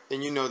 right,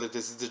 and you know that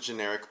this is the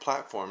generic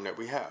platform that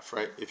we have,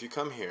 right? If you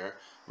come here,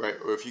 right,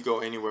 or if you go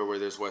anywhere where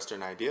there's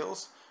Western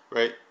ideals,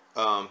 right,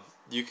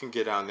 you can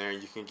get on there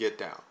and you can get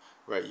down.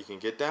 Right, you can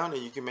get down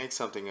and you can make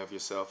something of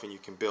yourself and you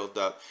can build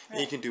up and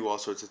you Right. can do all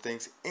sorts of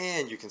things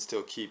and you can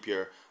still keep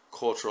your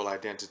cultural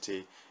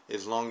identity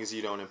as long as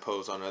you don't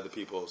impose on other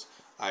people's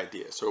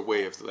ideas or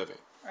way of living.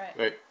 Right.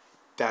 Right?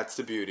 That's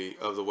the beauty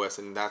of the West,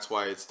 and that's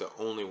why it's the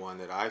only one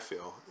that I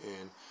feel,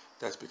 and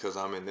that's because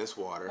I'm in this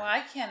water. Well,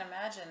 I can't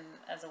imagine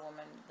as a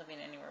woman living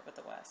anywhere but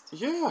the West.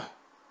 Yeah,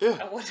 yeah.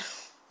 I would.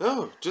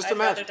 No, just I'd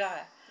rather imagine.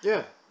 die.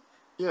 Yeah,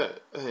 yeah.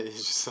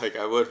 It's just like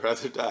I would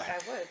rather die.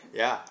 I would.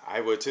 Yeah, I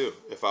would too.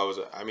 If I was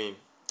I mean,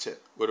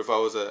 shit. What if I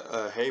was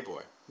a hey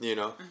boy?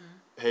 Mm-hmm.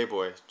 Hey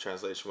boy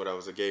translation. What I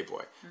was a gay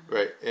boy, Mm-hmm.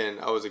 right? And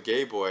I was a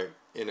gay boy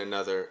in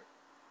another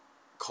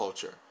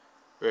culture,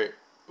 right?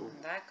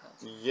 In that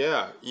culture.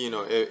 Yeah,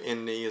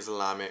 in the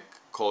Islamic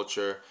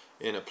culture,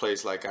 in a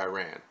place like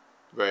Iran,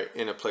 right?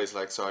 In a place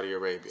like Saudi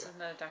Arabia. It's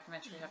another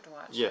documentary you have to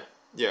watch. Yeah,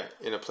 yeah.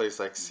 In a place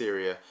like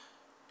Syria,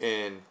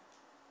 and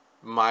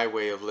my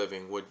way of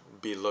living would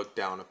be looked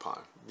down upon.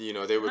 They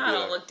would be Not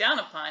like, look down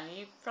upon.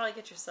 You probably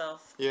get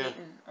yourself yeah,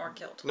 beaten or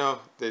killed. no,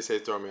 they say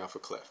throw me off a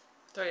cliff.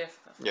 Throw you off.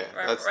 Yeah,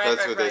 Right, that's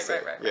right, what they right, say.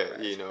 right, right,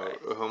 Yeah, right.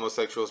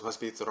 homosexuals must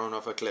be thrown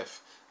off a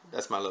cliff.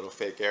 That's my little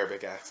fake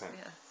Arabic accent.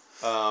 Yeah.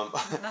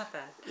 Not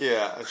bad.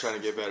 Yeah, I'm trying to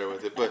get better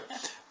with it,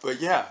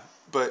 but yeah,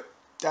 but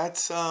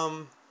that's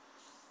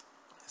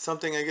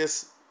something I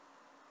guess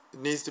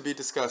needs to be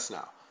discussed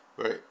now,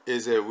 right?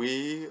 Is that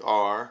we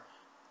are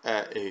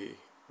at a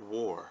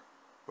war,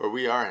 or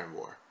we are in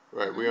war,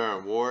 right? Mm-hmm. We are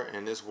in war,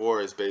 and this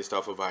war is based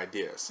off of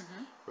ideas,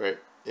 Mm-hmm. right?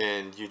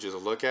 And you just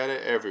look at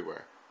it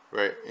everywhere,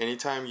 right?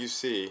 Anytime you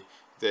see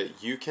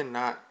that you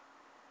cannot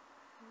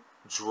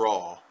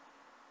draw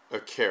a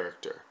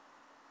character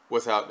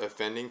without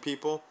offending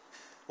people,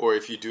 or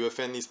if you do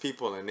offend these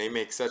people and they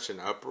make such an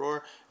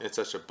uproar and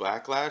such a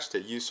backlash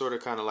that you sort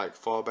of kind of like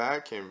fall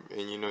back and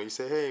you know, you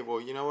say, hey,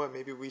 well, you know what,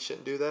 maybe we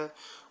shouldn't do that.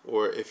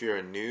 Or if you're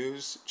a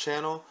news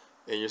channel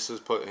and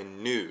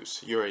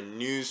you're a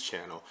news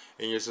channel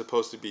and you're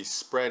supposed to be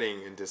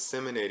spreading and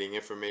disseminating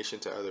information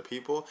to other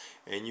people,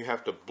 and you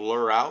have to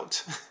blur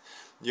out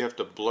you have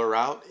to blur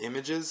out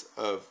images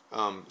of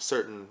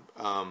certain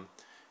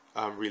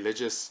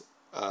religious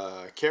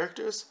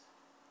characters.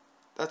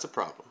 That's a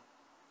problem,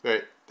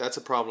 right? That's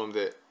a problem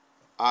that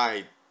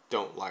I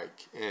don't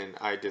like and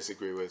I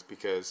disagree with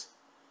because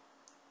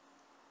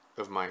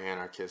of my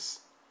anarchist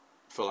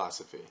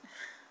philosophy,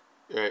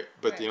 right?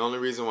 But the Right. only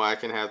reason why I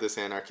can have this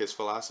anarchist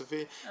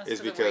philosophy That's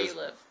is because of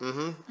where because you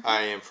live.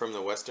 I am from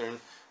the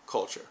Western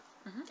culture.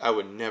 Mm-hmm. I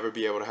would never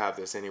be able to have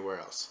this anywhere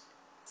else.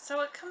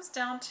 So it comes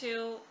down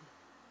to,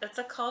 it's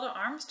a call to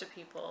arms to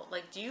people.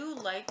 Like, do you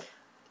like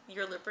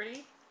your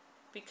liberty?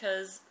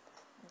 Because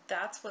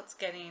that's what's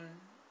getting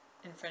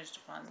infringed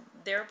upon.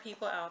 There are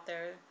people out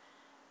there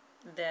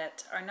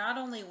that are not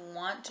only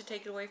want to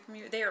take it away from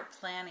you, they are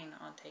planning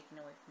on taking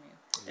it away from you.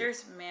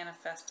 There's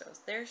manifestos,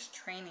 there's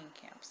training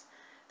camps.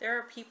 There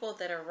are people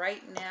that are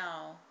right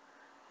now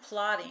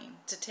plotting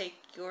to take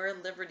your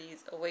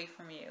liberties away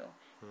from you.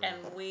 And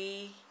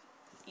we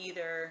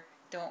either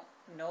don't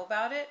know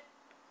about it,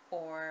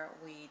 or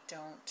we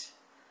don't,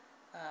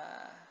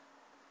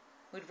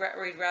 we'd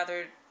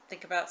rather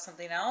think about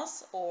something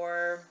else,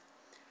 or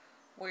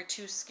we're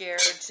too scared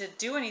to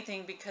do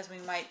anything because we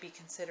might be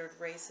considered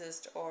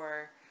racist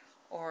or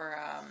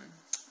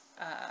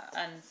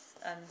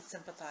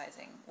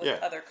unsympathizing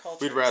with other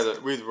cultures.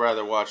 We'd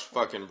rather watch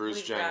fucking Bruce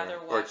We'd Jenner rather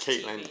or watch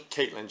TV.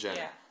 Caitlyn Jenner.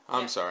 Yeah.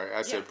 I'm Yeah. sorry,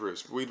 I said Yeah.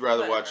 Bruce. We'd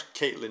rather watch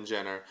Whatever. Caitlyn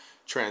Jenner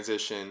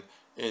transition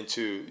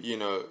into, you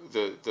know,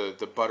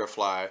 the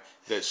butterfly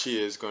that she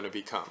is going to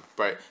become,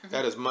 right?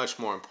 That is much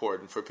more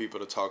important for people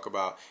to talk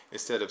about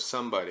instead of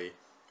somebody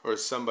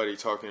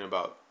talking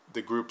about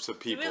the groups of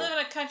people. We live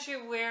in a country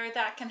where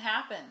that can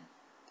happen.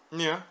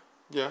 Yeah,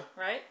 yeah.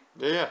 Right?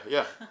 Yeah.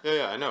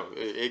 I know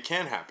it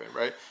can happen,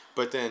 right?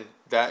 But then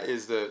that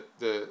is the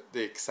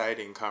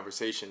exciting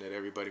conversation that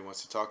everybody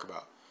wants to talk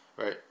about,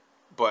 right?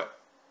 But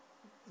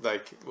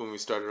like when we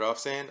started off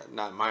saying,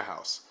 not my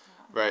house,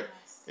 right?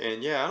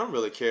 And yeah, I don't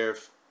really care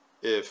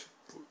if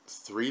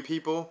 3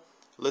 people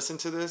listen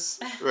to this,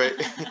 right?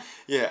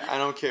 Yeah, I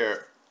don't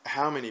care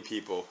how many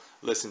people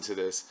listen to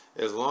this,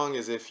 as long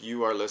as if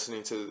you are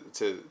listening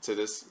to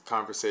this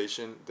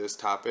conversation, this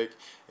topic,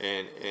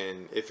 and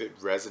if it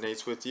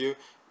resonates with you,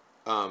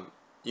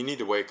 you need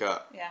to wake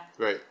up. Yeah.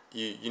 Right?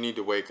 You need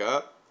to wake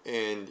up,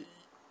 and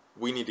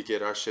we need to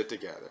get our shit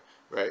together,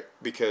 right?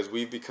 Because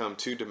we've become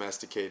too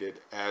domesticated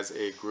as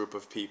a group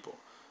of people,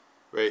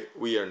 right?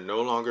 We are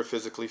no longer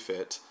physically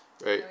fit,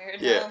 right?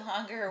 We're no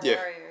longer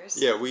warriors.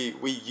 Yeah, we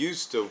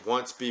used to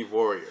once be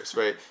warriors,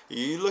 right?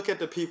 You look at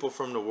the people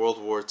from the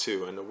World War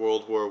II and the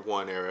World War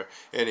I era,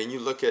 and then you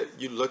look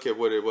at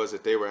what it was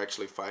that they were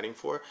actually fighting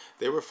for.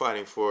 They were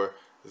fighting for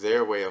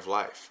their way of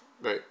life,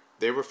 right?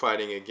 They were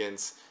fighting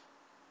against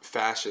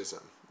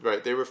fascism,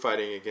 right? They were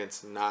fighting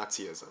against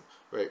Nazism,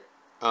 right?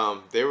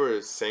 They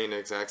were saying the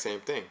exact same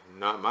thing.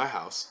 Not my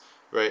house,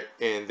 right?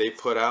 And they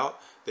put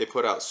out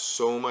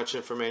so much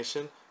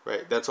information,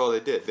 right? That's all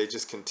they did. They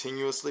just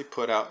continuously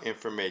put out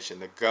information.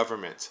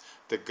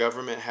 The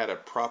government had a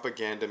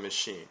propaganda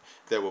machine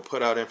that will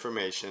put out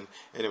information,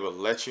 and it will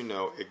let you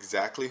know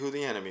exactly who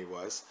the enemy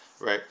was,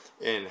 right?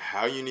 And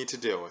how you need to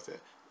deal with it.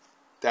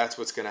 That's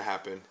what's going to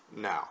happen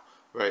now,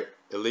 right?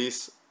 At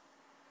least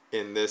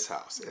in this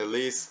house, at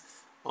least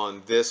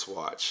on this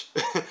watch,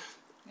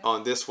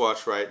 on this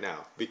watch right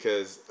now,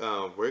 because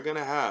we're going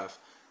to have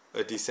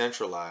a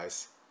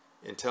decentralized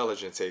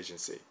intelligence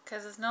agency.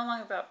 Because it's no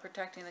longer about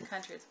protecting the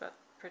country, it's about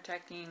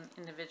protecting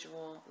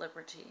individual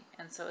liberty.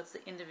 And so it's the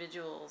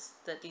individuals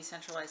that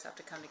decentralized have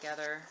to come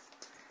together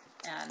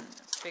and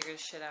figure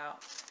shit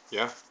out.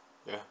 Yeah.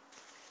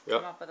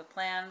 Come up with a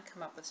plan,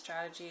 come up with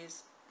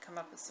strategies, come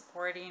up with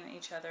supporting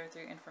each other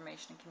through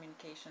information and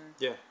communication.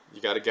 Yeah,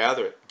 you got to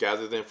gather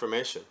the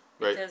information,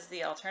 right? Because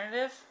the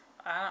alternative,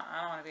 I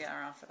don't want to be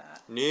around for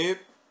that. Nope,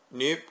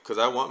 because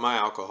I want my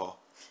alcohol.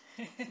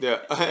 Yeah,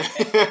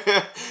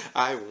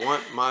 I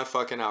want my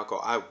fucking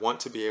alcohol. I want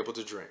to be able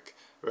to drink,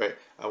 right?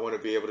 I want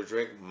to be able to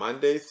drink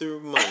Monday through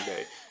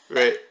Monday,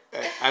 right?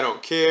 I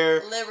don't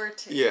care.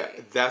 Liberty. Yeah,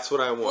 that's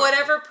what I want.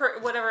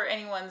 Whatever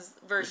anyone's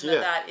version of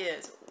that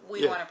is,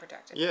 we want to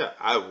protect it. Yeah,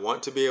 I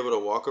want to be able to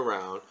walk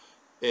around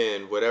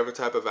in whatever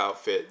type of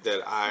outfit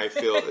that I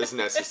feel is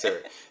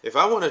necessary. If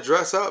I want to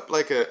dress up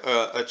like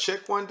a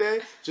chick one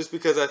day just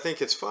because I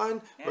think it's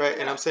fun, right?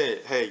 And I'm saying,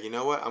 hey, you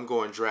know what? I'm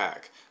going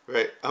drag,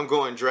 right? I'm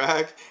going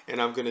drag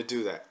and I'm going to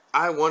do that.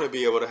 I want to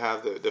be able to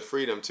have the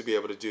freedom to be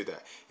able to do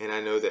that. And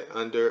I know that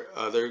under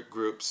other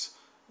groups,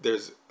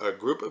 there's a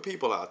group of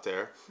people out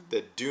there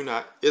that do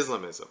not,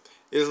 Islamism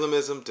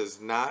does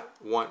not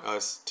want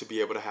us to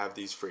be able to have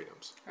these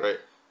freedoms, right?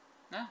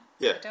 No,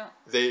 yeah, I don't.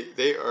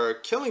 they are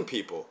killing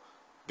people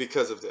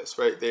because of this,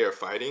 right? They are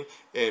fighting,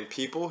 and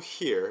people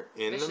here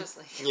in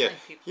Viciously the yeah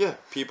killing people. yeah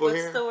people What's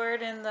here. the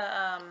word in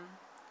the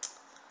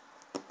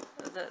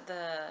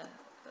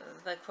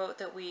the quote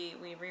that we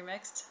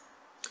remixed?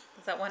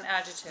 Is that one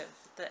adjective?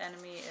 The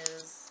enemy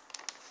is.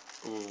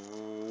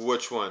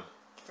 Which one?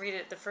 Read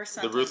it. The first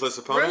The sentence. ruthless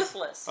opponent.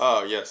 Ruthless.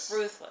 Oh yes.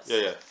 Ruthless.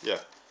 Yeah.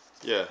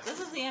 This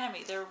is the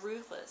enemy. They're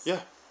ruthless.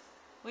 Yeah.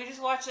 We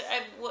just watched it.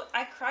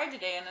 I cried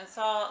today, and I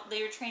saw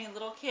they were training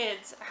little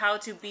kids how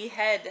to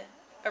behead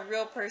a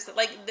real person,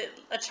 like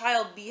a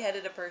child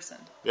beheaded a person.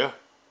 Yeah.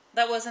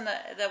 That wasn't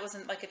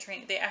like a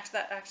training.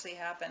 That actually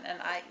happened,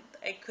 and I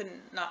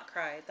couldn't not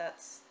cry.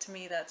 That's, to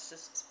me, that's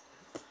just.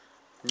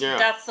 Yeah.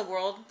 That's the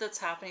world that's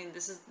happening.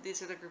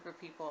 These are the group of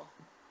people.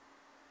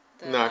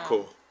 That, Not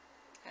cool.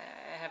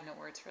 I have no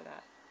words for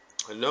that.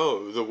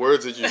 No, the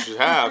words that you should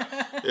have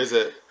is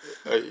that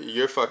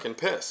you're fucking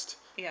pissed.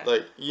 Yeah.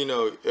 Like, you've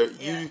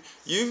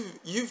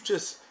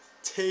just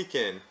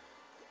taken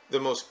the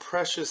most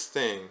precious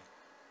thing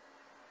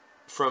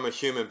from a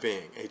human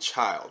being, a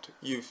child.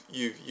 You've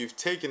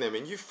taken them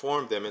and you've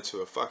formed them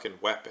into a fucking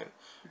weapon,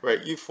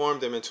 right? You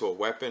formed them into a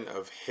weapon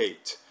of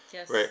hate,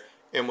 yes. right?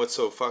 And what's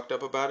so fucked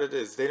up about it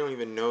is they don't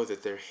even know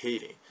that they're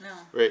hating, no,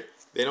 right?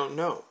 They don't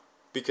know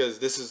because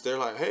they're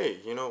like, hey,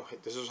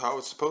 this is how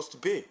it's supposed to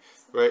be,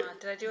 right?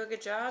 Did I do a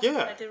good job?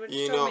 Yeah, I did what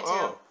you told me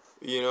to.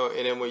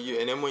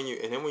 and then when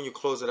you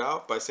close it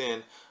out by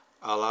saying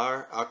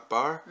Allah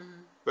Akbar,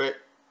 right?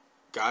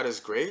 God is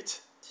great,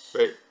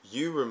 right?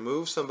 You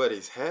remove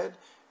somebody's head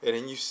and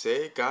then you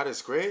say God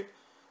is great.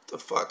 What the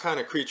fuck kind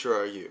of creature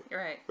are you?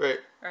 Right. Right.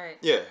 Right.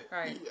 Yeah.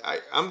 Right.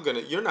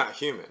 You're not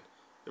human,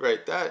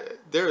 right? That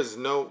there is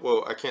no.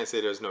 Well, I can't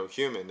say there's no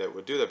human that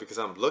would do that because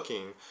I'm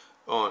looking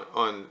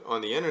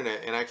on the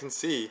internet and I can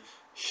see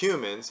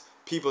humans,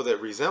 people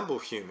that resemble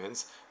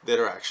humans that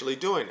are actually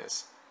doing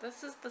this.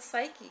 This is the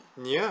psyche.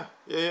 Yeah.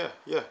 Thank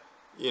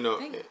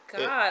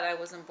God I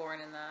wasn't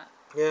born in that.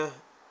 Yeah.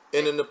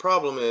 And then the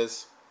problem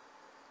is,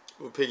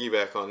 we'll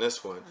piggyback on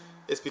this one.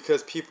 It's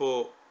because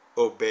people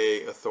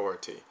obey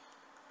authority,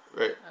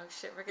 right? Oh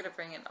shit, we're gonna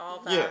bring it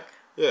all back.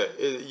 Yeah.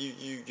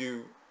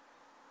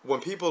 When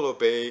people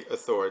obey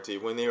authority,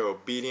 when they are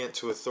obedient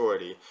to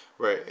authority,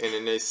 right? And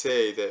then they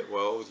say that,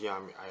 well, yeah,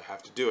 I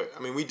have to do it.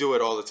 I mean, we do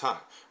it all the time,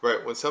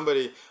 right? When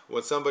somebody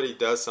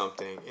does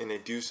something and they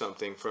do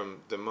something from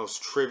the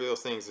most trivial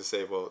things to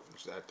say, well,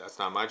 that's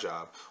not my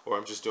job, or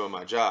I'm just doing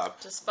my job.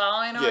 Just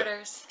following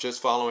orders.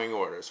 Just following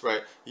orders,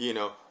 right?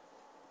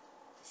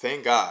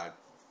 Thank God,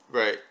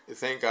 right?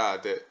 Thank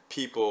God that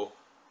people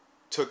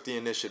took the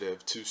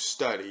initiative to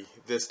study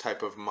this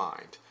type of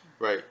mind,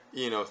 right?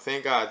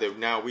 Thank God that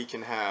now we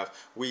do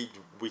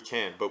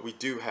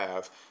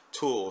have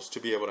tools to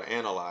be able to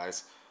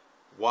analyze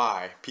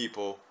why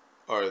people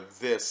are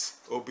this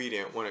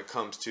obedient when it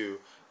comes to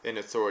an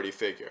authority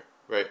figure,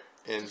 right?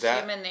 And that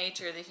human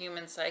nature, the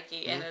human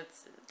psyche, and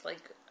it's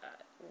like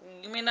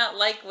you may not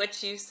like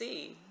what you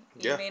see.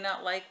 You may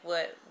not like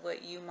what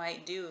you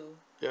might do.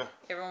 Yeah.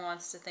 Everyone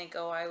wants to think,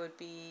 oh, I would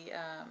be,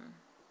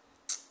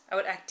 I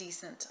would act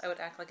decent. I would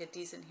act like a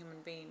decent human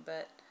being.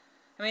 But,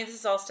 I mean, this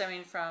is all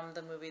stemming from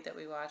the movie that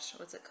we watched.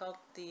 What's it called?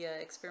 The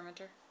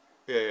Experimenter?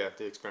 Yeah,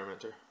 The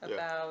Experimenter.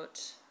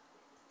 About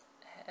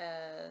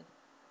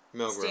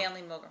Milgram.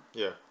 Stanley Milgram.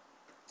 Yeah.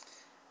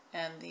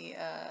 And the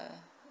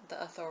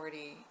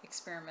authority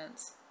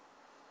experiments.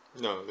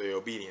 No, the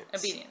obedience.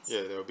 Obedience.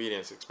 Yeah, the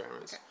obedience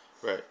experiments. Okay.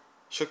 Right.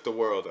 Shook the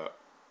world up.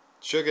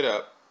 Shook it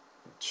up.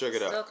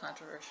 Still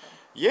controversial.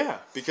 Yeah,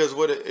 because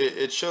what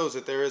it shows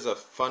that there is a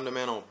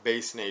fundamental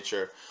base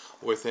nature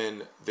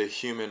within the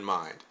human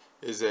mind.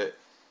 Is that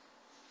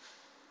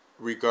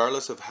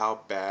regardless of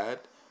how bad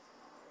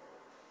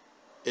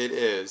it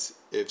is,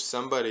 if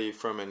somebody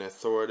from an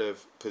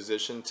authoritative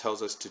position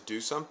tells us to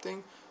do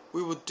something,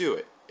 we will do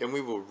it. And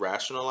we will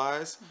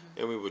rationalize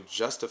and we will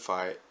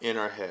justify it in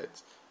our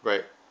heads,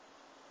 right?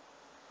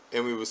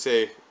 And we will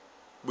say,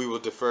 we will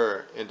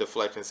defer and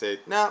deflect and say,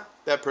 nah,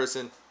 that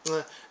person,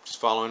 just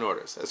following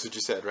orders. That's what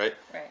you said, right?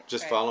 Right.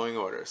 Just following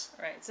orders.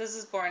 Right. So this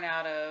is born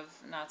out of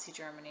Nazi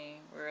Germany.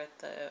 We're at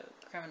the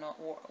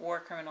war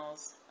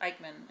criminals,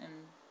 Eichmann in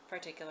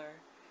particular,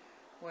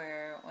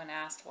 where when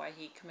asked why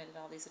he committed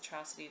all these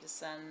atrocities to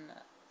send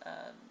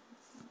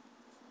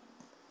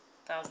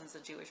thousands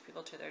of Jewish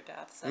people to their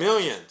deaths.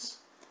 Millions.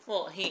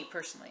 Well, he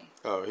personally.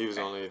 Oh, he was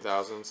only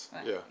thousands?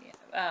 Yeah.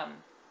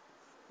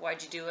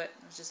 Why'd you do it?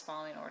 It was just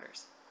following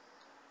orders.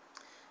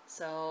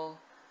 So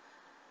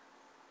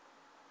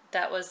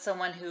that was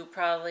someone who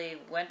probably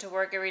went to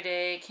work every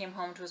day, came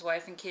home to his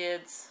wife and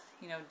kids.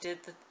 did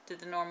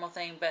the normal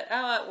thing, but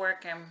at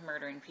work I'm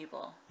murdering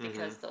people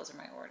because Mm-hmm. those are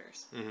my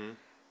orders, Mm-hmm.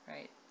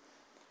 right?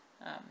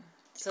 Um,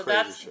 so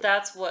Crazy shit.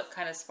 that's what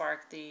kind of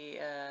sparked the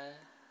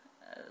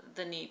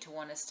need to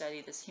want to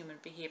study this human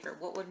behavior.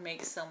 What would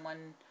make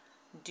someone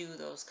do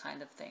those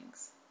kind of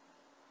things?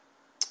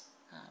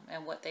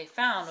 And what they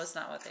found was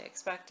not what they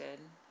expected,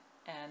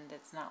 and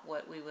it's not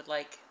what we would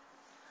like.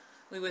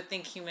 We would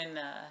think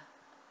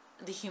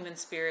the human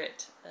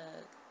spirit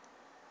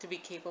to be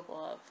capable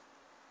of.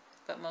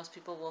 But most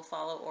people will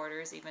follow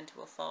orders even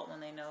to a fault when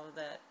they know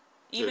that,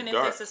 They're even if they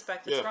dark.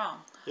 suspect it's Yeah.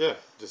 wrong. Yeah.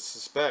 The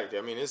suspect.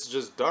 I mean, it's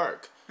just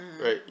dark,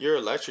 Mm-hmm. right? You're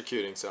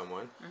electrocuting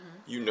someone. Mm-hmm.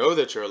 You know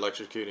that you're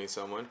electrocuting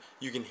someone.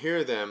 You can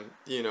hear them,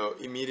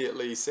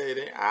 immediately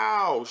say,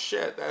 "Ow,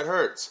 shit, that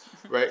hurts,"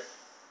 right?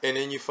 And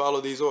then you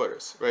follow these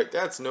orders, right?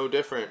 That's no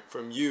different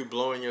from you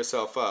blowing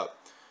yourself up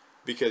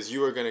because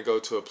you are going to go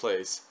to a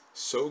place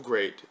so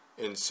great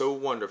and so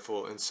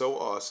wonderful and so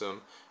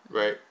awesome,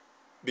 right?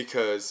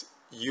 Because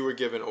you were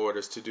given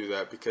orders to do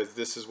that because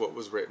this is what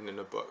was written in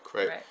the book,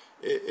 right? Right.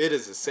 It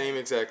is the same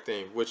Right. exact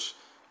thing, which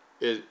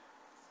it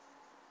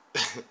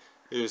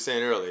you were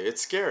saying earlier.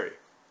 It's scary.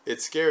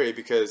 It's scary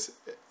because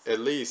at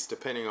least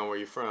depending on where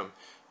you're from,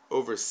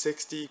 over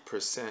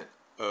 60%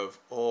 of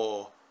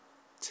all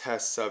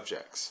test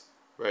subjects,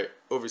 right?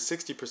 Over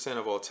 60%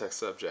 of all test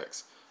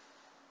subjects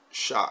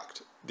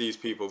shocked these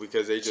people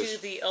because they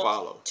just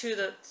follow. To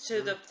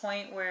the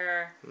point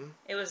where Hmm?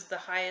 it was the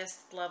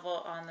highest level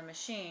on the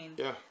machine,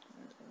 Yeah.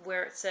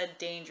 where it said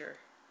danger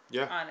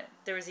Yeah. on it.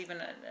 There was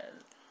even a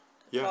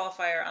Yeah.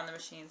 qualifier on the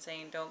machine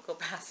saying don't go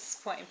past this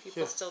point, and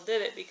people Yeah. still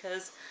did it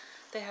because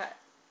they had,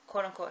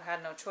 quote unquote,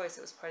 had no choice.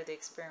 It was part of the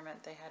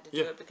experiment. They had to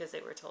Yeah. do it because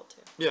they were told to.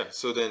 Yeah.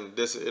 So then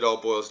it all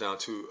boils down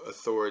to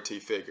authority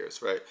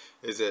figures, right?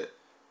 Is it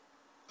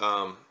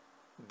um,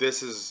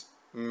 this is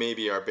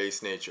maybe our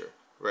base nature,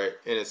 right?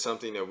 And it's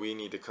something that we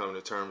need to come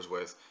to terms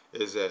with.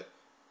 Is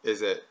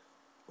that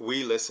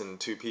we listen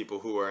to people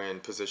who are in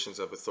positions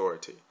of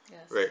authority,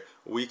 Yes. right?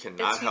 We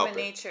cannot It's help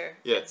human it. nature.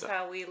 Yeah, It's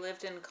how we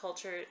lived in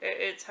culture.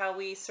 It's how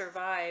we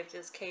survived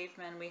as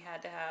cavemen. We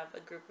had to have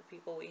a group of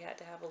people. We had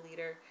to have a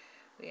leader.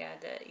 We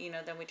had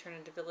to, then we turned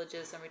into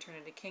villages, then we turned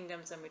into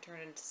kingdoms, then we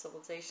turned into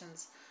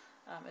civilizations.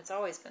 It's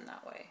always been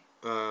that way.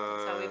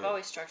 It's how we've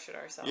always structured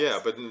ourselves. Yeah,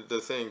 but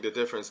the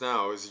difference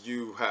now is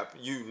you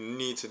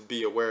need to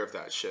be aware of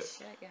that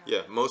shit. Yeah.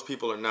 Yeah, most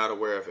people are not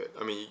aware of it.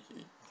 I mean,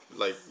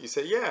 like you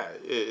say, yeah,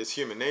 it's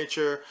human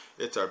nature.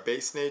 It's our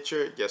base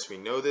nature. Yes, we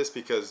know this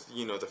because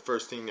the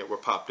first thing that we're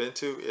popped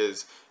into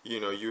is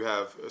you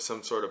have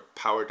some sort of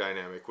power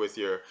dynamic with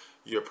your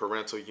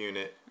parental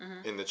unit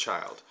in the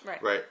child,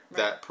 right?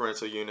 That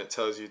parental unit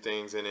tells you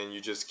things, and then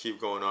you just keep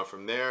going on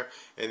from there,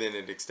 and then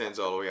it extends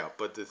all the way out.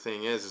 But the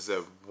thing is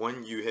that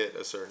when you hit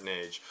a certain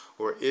age,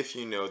 or if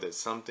you know that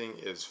something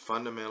is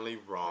fundamentally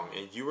wrong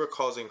and you are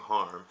causing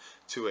harm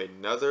to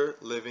another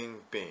living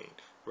being,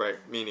 right?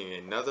 Meaning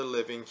another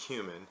living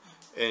human,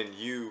 and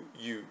you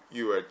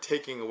are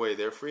taking away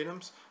their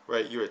freedoms,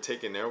 right? You are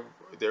taking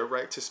their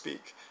right to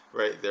speak,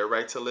 right? Their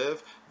right to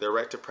live, their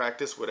right to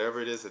practice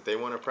whatever it is that they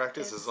want to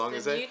practice, as long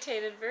as they. It's the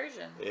mutated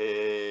version.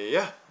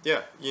 Yeah.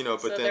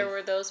 But so then there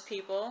were those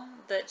people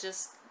that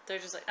they're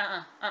just like,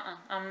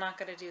 I'm not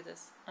gonna do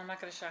this. I'm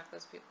not gonna shock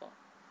those people.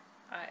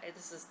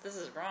 This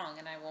is wrong,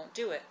 and I won't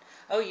do it.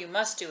 Oh, you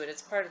must do it.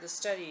 It's part of the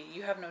study.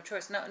 You have no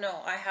choice. No,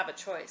 I have a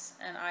choice,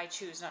 and I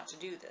choose not to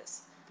do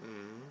this.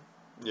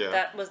 Yeah.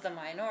 That was the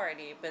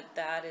minority, but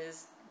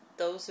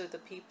those are the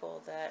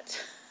people that,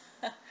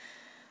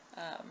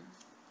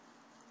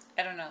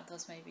 I don't know.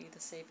 Those may be the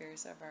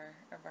saviors of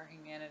our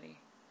humanity.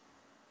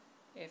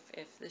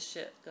 If this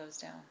shit goes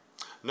down.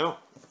 No.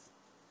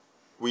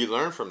 We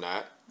learn from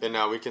that, and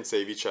now we can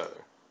save each other.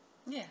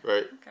 Yeah.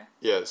 Right? Okay.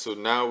 Yeah, so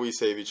now we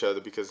save each other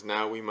because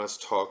now we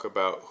must talk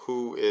about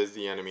who is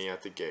the enemy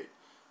at the gate,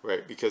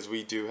 right? Because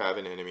we do have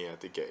an enemy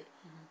at the gate,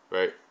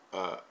 right?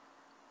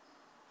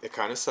 It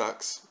kind of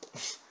sucks.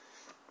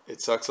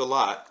 It sucks a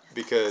lot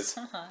because,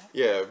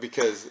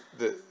 because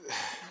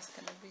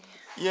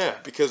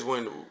because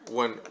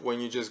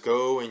when you just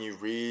go and you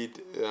read,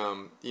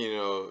 the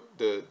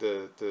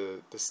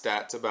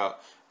stats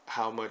about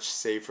how much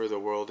safer the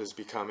world is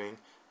becoming,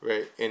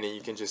 right? And then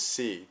you can just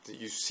see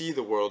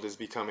the world is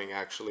becoming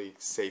actually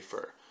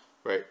safer,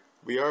 right?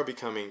 We are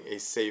becoming a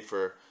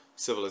safer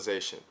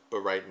civilization,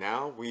 but right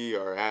now we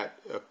are at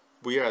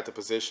the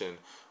position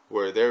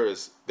where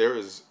there's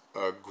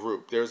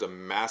a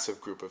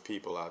massive group of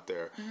people out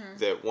there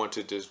that want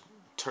to just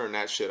turn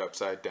that shit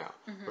upside down,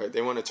 right?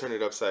 They want to turn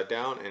it upside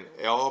down, and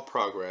all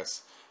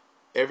progress,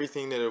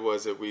 everything that it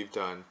was that we've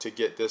done to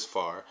get this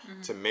far,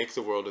 to make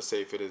the world as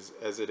safe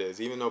as it is,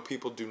 even though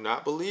people do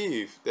not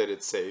believe that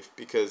it's safe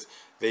because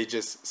they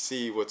just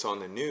see what's on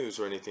the news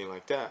or anything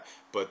like that.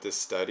 But the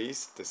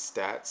studies, the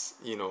stats,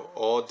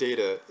 all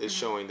data is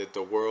showing that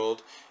the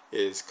world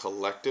is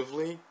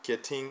collectively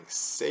getting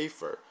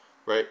safer,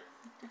 right?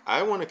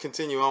 I want to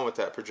continue on with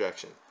that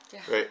projection,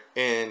 right?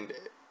 And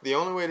the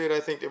only way that I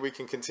think that we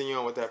can continue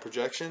on with that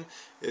projection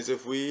is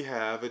if we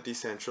have a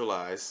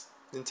decentralized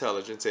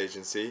intelligence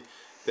agency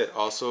that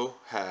also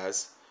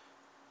has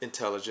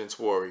intelligence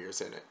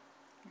warriors in it.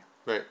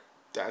 Right?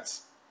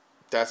 That's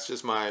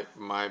just my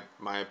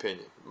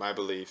opinion, my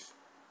belief.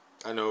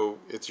 I know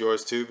it's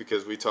yours too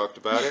because we talked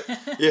about it.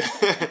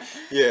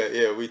 Yeah,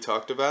 yeah, we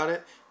talked about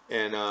it,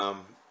 and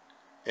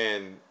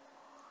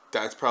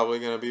that's probably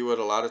going to be what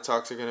a lot of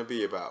talks are going to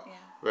be about,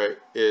 right?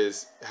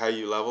 Is how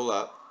you level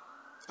up,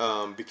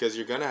 because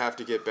you're going to have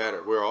to get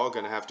better. We're all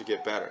going to have to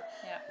get better.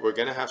 We're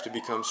going to have to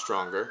become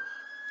stronger.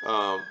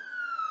 Um,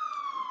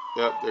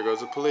 yep, there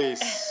goes the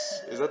police.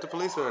 Is that the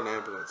police or an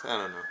ambulance? I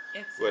don't know.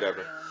 It's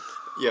whatever.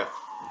 Yeah,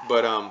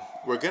 but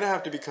we're going to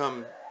have to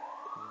become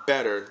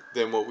better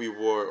than what we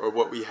were or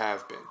what we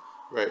have been,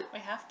 right? We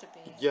have to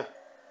be. Yeah.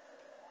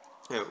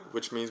 Yeah,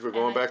 which means we're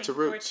going back to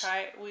roots.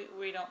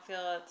 We don't feel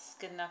it's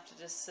good enough to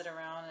just sit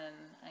around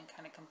and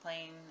kind of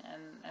complain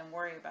and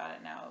worry about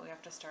it now. We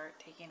have to start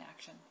taking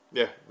action.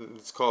 Yeah,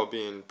 it's called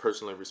being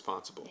personally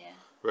responsible. Yeah.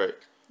 Right.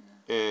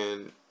 Yeah.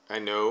 And I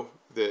know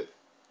that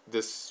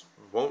this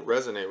won't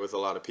resonate with a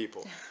lot of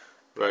people.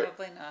 Right?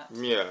 Probably not.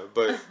 Yeah,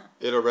 but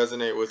it'll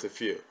resonate with a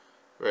few.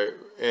 Right?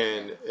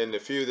 And the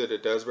few that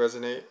it does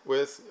resonate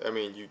with, I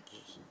mean, you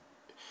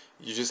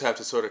just have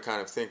to sort of kind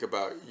of think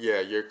about,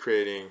 you're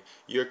creating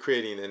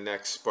the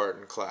next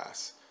Spartan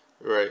class,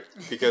 right?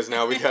 Because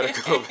now we got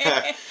to go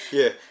back.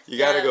 Yeah, you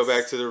got to go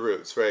back to the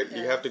roots, right? Yes.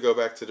 You have to go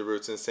back to the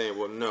roots and saying,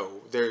 well, no,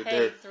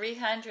 they're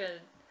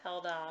 300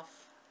 held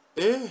off.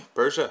 Yeah,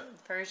 Persia.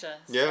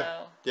 Yeah,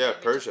 So yeah,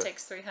 Persia. It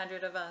takes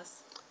 300 of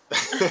us.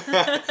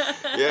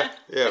 yeah,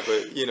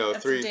 but you know,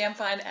 and some damn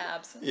fine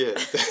abs. Yeah,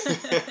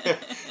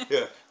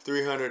 yeah,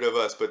 300 of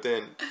us, but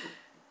then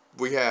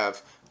we have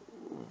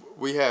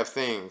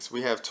things,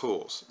 we have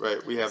tools,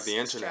 right? We have the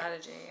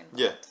internet. Strategy.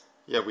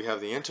 Yeah, we have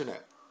the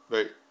internet,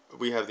 right?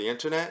 We have the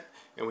internet,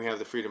 and we have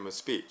the freedom of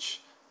speech,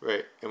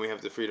 right? And we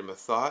have the freedom of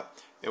thought,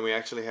 and we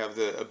actually have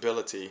the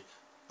ability,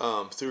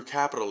 through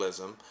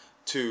capitalism,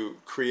 to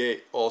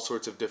create all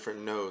sorts of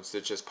different nodes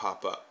that just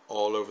pop up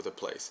all over the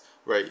place,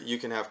 right? You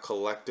can have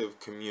collective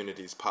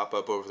communities pop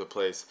up over the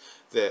place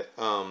that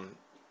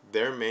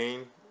their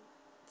main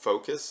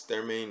focus,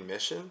 their main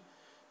mission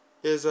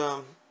is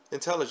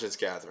intelligence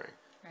gathering,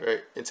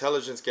 right?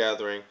 Intelligence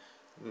gathering,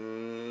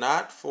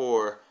 not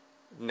for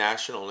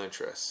national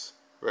interests,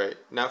 right?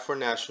 Not for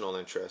national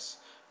interests,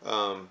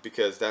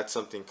 because that's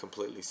something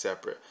completely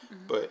separate.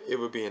 Mm-hmm. But it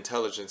would be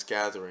intelligence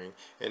gathering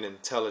and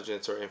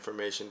intelligence or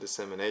information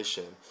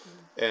dissemination,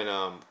 and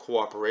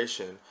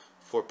cooperation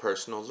for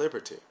personal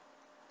liberty,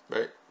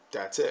 right?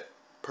 That's it.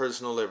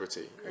 Personal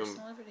liberty.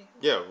 Personal liberty.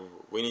 Yeah,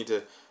 we need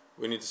to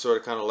sort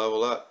of kind of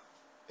level up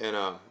and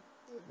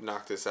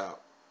knock this out,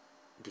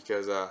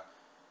 because I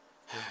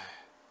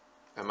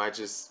might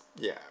just,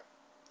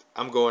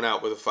 I'm going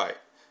out with a fight.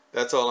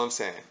 That's all I'm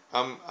saying.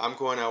 I'm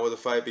going out with a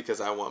fight because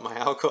I want my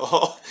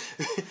alcohol.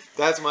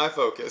 That's my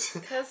focus.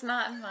 Because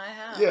not in my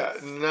house. Yeah,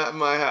 not in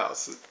my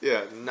house.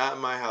 Yeah, not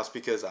in my house,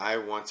 because I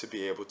want to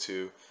be able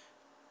to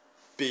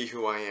be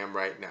who I am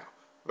right now,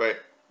 right?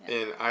 Yeah.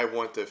 And I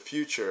want the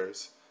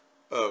futures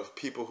of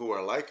people who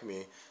are like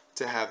me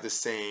to have the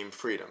same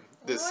freedom,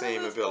 the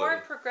same ability. We want to move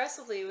forward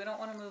progressively. We don't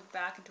want to move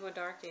back into a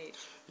dark age.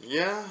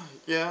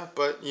 Yeah,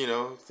 but you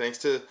know, thanks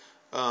to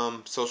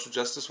social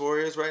justice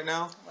warriors right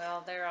now.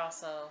 Well, they're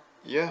also.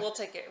 Yeah. We'll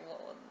take it.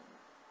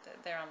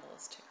 They're on the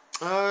list too.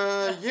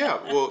 Yeah.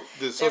 Well,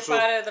 they're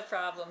part of the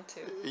problem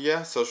too.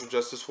 Yeah, social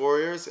justice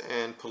warriors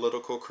and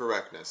political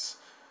correctness.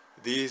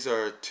 These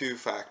are two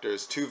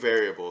factors, two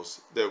variables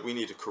that we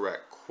need to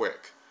correct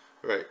quick.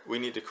 Right? We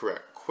need to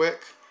correct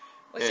quick.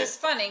 Which is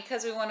funny,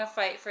 because we want to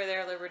fight for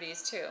their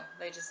liberties too.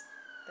 They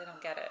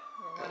don't get it.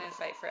 We want to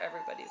fight for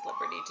everybody's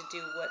liberty to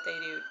do what they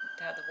do,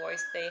 to have the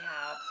voice they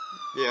have.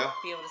 Yeah.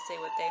 Be able to say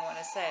what they want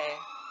to say.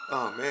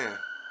 Oh man,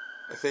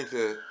 I think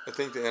the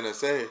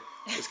NSA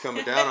is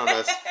coming down on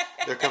us.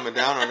 They're coming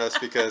down on us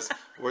because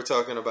we're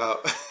talking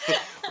about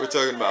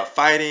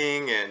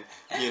fighting and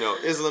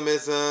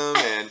Islamism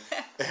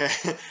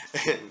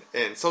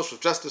and social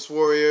justice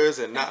warriors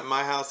and not in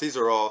my house. These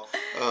are all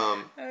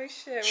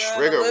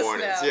trigger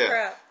warnings.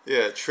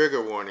 Yeah,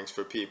 trigger warnings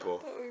for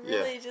people. But we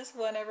really just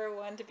want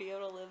everyone to be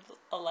able to live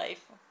a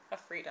life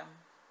of freedom.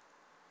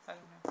 I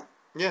don't know.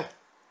 Yeah.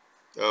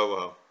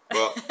 Oh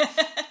well.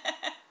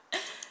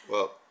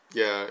 Well,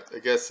 yeah. I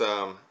guess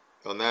on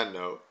that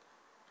note,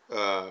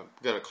 I'm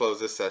gonna close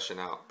this session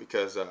out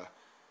because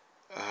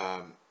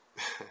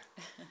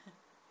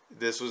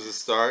this was the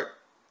start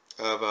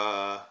of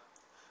I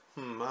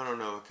don't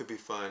know. It could be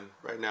fun.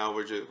 Right now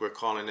we're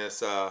calling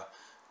this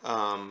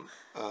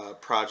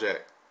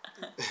project.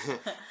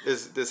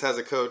 This has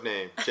a code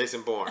name,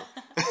 Jason Bourne.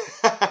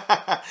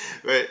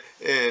 Right,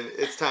 and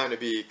it's time to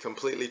be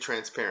completely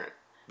transparent.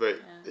 Right,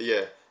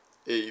 yeah.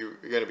 You're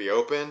gonna be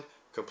open,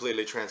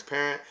 completely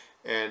transparent,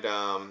 and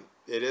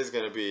it is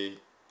gonna be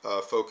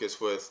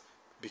focused with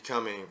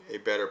becoming a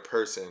better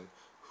person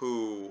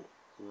who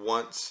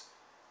wants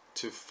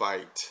to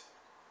fight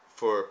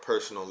for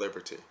personal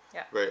liberty.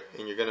 Yeah. Right,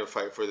 and you're gonna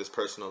fight for this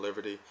personal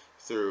liberty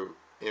through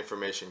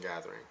information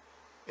gathering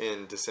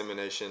and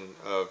dissemination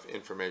of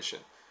information.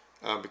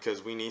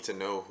 because we need to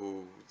know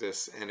who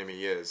this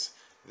enemy is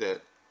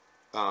that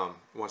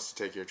wants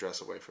to take your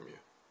dress away from you.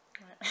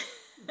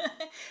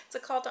 It's a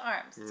call to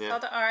arms. It's a call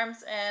to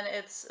arms, and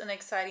it's an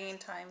exciting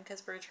time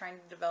because we're trying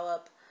to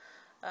develop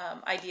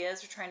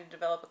ideas. We're trying to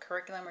develop a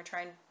curriculum. We're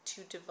trying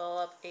to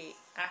develop a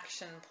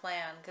action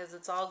plan, because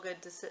it's all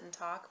good to sit and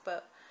talk,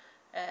 but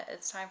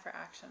it's time for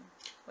action,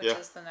 which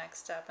is the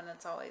next step, and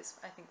it's always,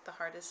 I think, the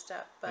hardest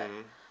step. But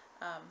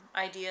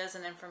ideas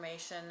and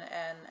information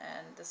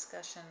and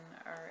discussion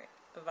are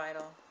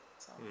vital.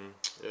 So.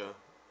 Yeah.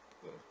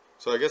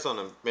 So I guess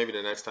maybe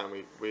the next time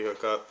we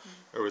hook up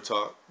or we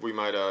talk, we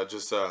might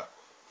just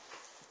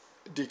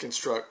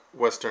deconstruct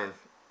Western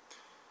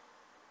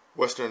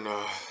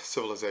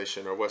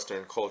civilization or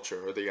Western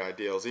culture or the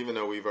ideals, even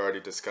though we've already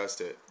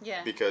discussed it.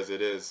 Yeah. Because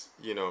it is,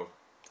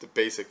 the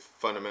basic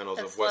fundamentals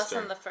of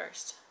Western. It's lesson the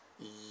first.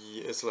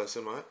 It's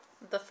lesson what?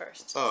 The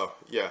first. Oh,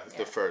 yeah,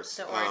 the first.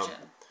 The origin.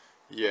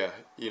 Yeah,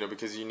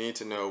 because you need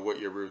to know what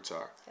your roots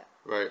are. Yeah.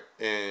 Right?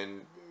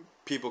 And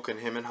people can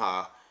hem and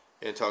haw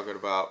and talking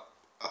about,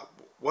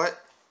 what?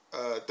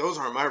 Those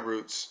aren't my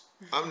roots.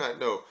 I'm not,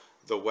 no.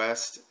 The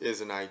West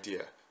is an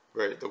idea,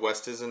 right? The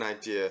West is an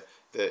idea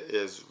that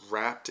is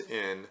wrapped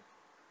in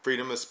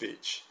freedom of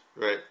speech,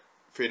 right?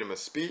 Freedom of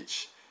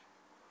speech,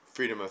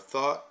 freedom of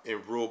thought,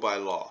 and rule by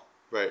law,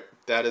 right?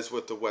 That is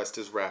what the West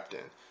is wrapped in.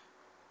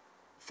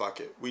 Fuck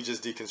it. We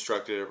just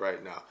deconstructed it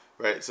right now,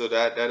 right? So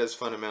that is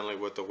fundamentally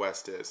what the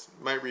West is.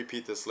 Might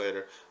repeat this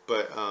later,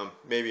 but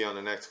maybe on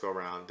the next go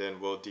round, then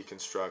we'll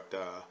deconstruct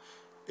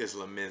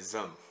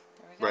Islamism,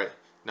 right?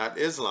 Not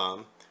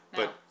Islam,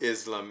 but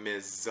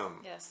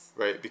Islamism, yes,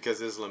 right?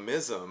 Because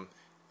Islamism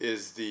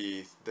is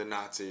the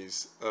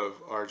Nazis of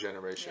our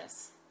generation,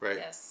 yes, right?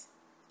 Yes.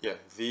 Yeah,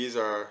 these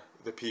are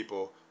the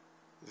people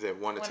that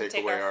want to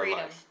take away our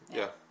life.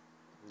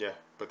 Yeah,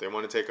 but they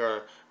want to take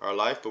our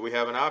life, but we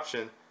have an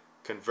option: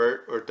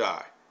 convert or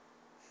die,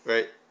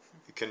 right?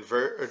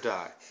 Convert or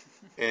die,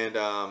 and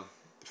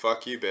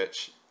fuck you,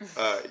 bitch.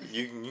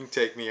 You can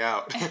take me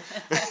out.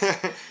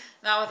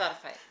 Not without a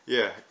fight.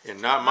 Yeah,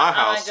 and not my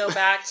house. I go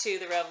back to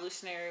the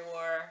Revolutionary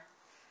War.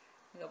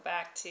 Go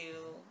back to,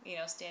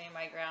 standing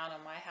my ground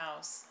on my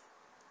house.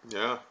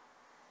 Yeah.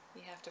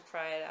 You have to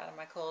pry it out of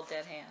my cold,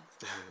 dead hands.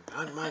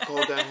 Not in my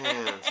cold, dead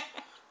hands.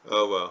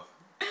 Oh, well.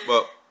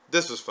 Well,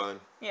 this was fun.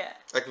 Yeah.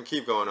 I can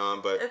keep going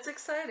on, but... It's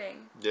exciting.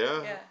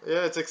 Yeah,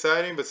 it's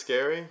exciting, but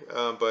scary.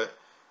 Yeah,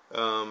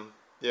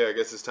 I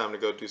guess it's time to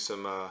go do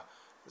some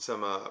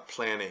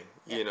planning.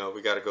 Yeah.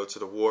 We got to go to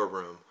the war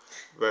room,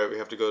 right? We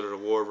have to go to the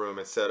war room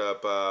and set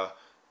up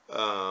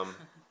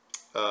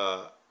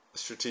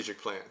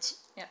strategic plans.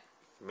 Yeah.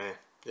 Man,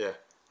 yeah.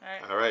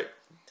 All right.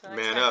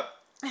 Man up.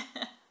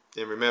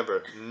 And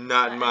remember,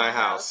 not in my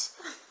house.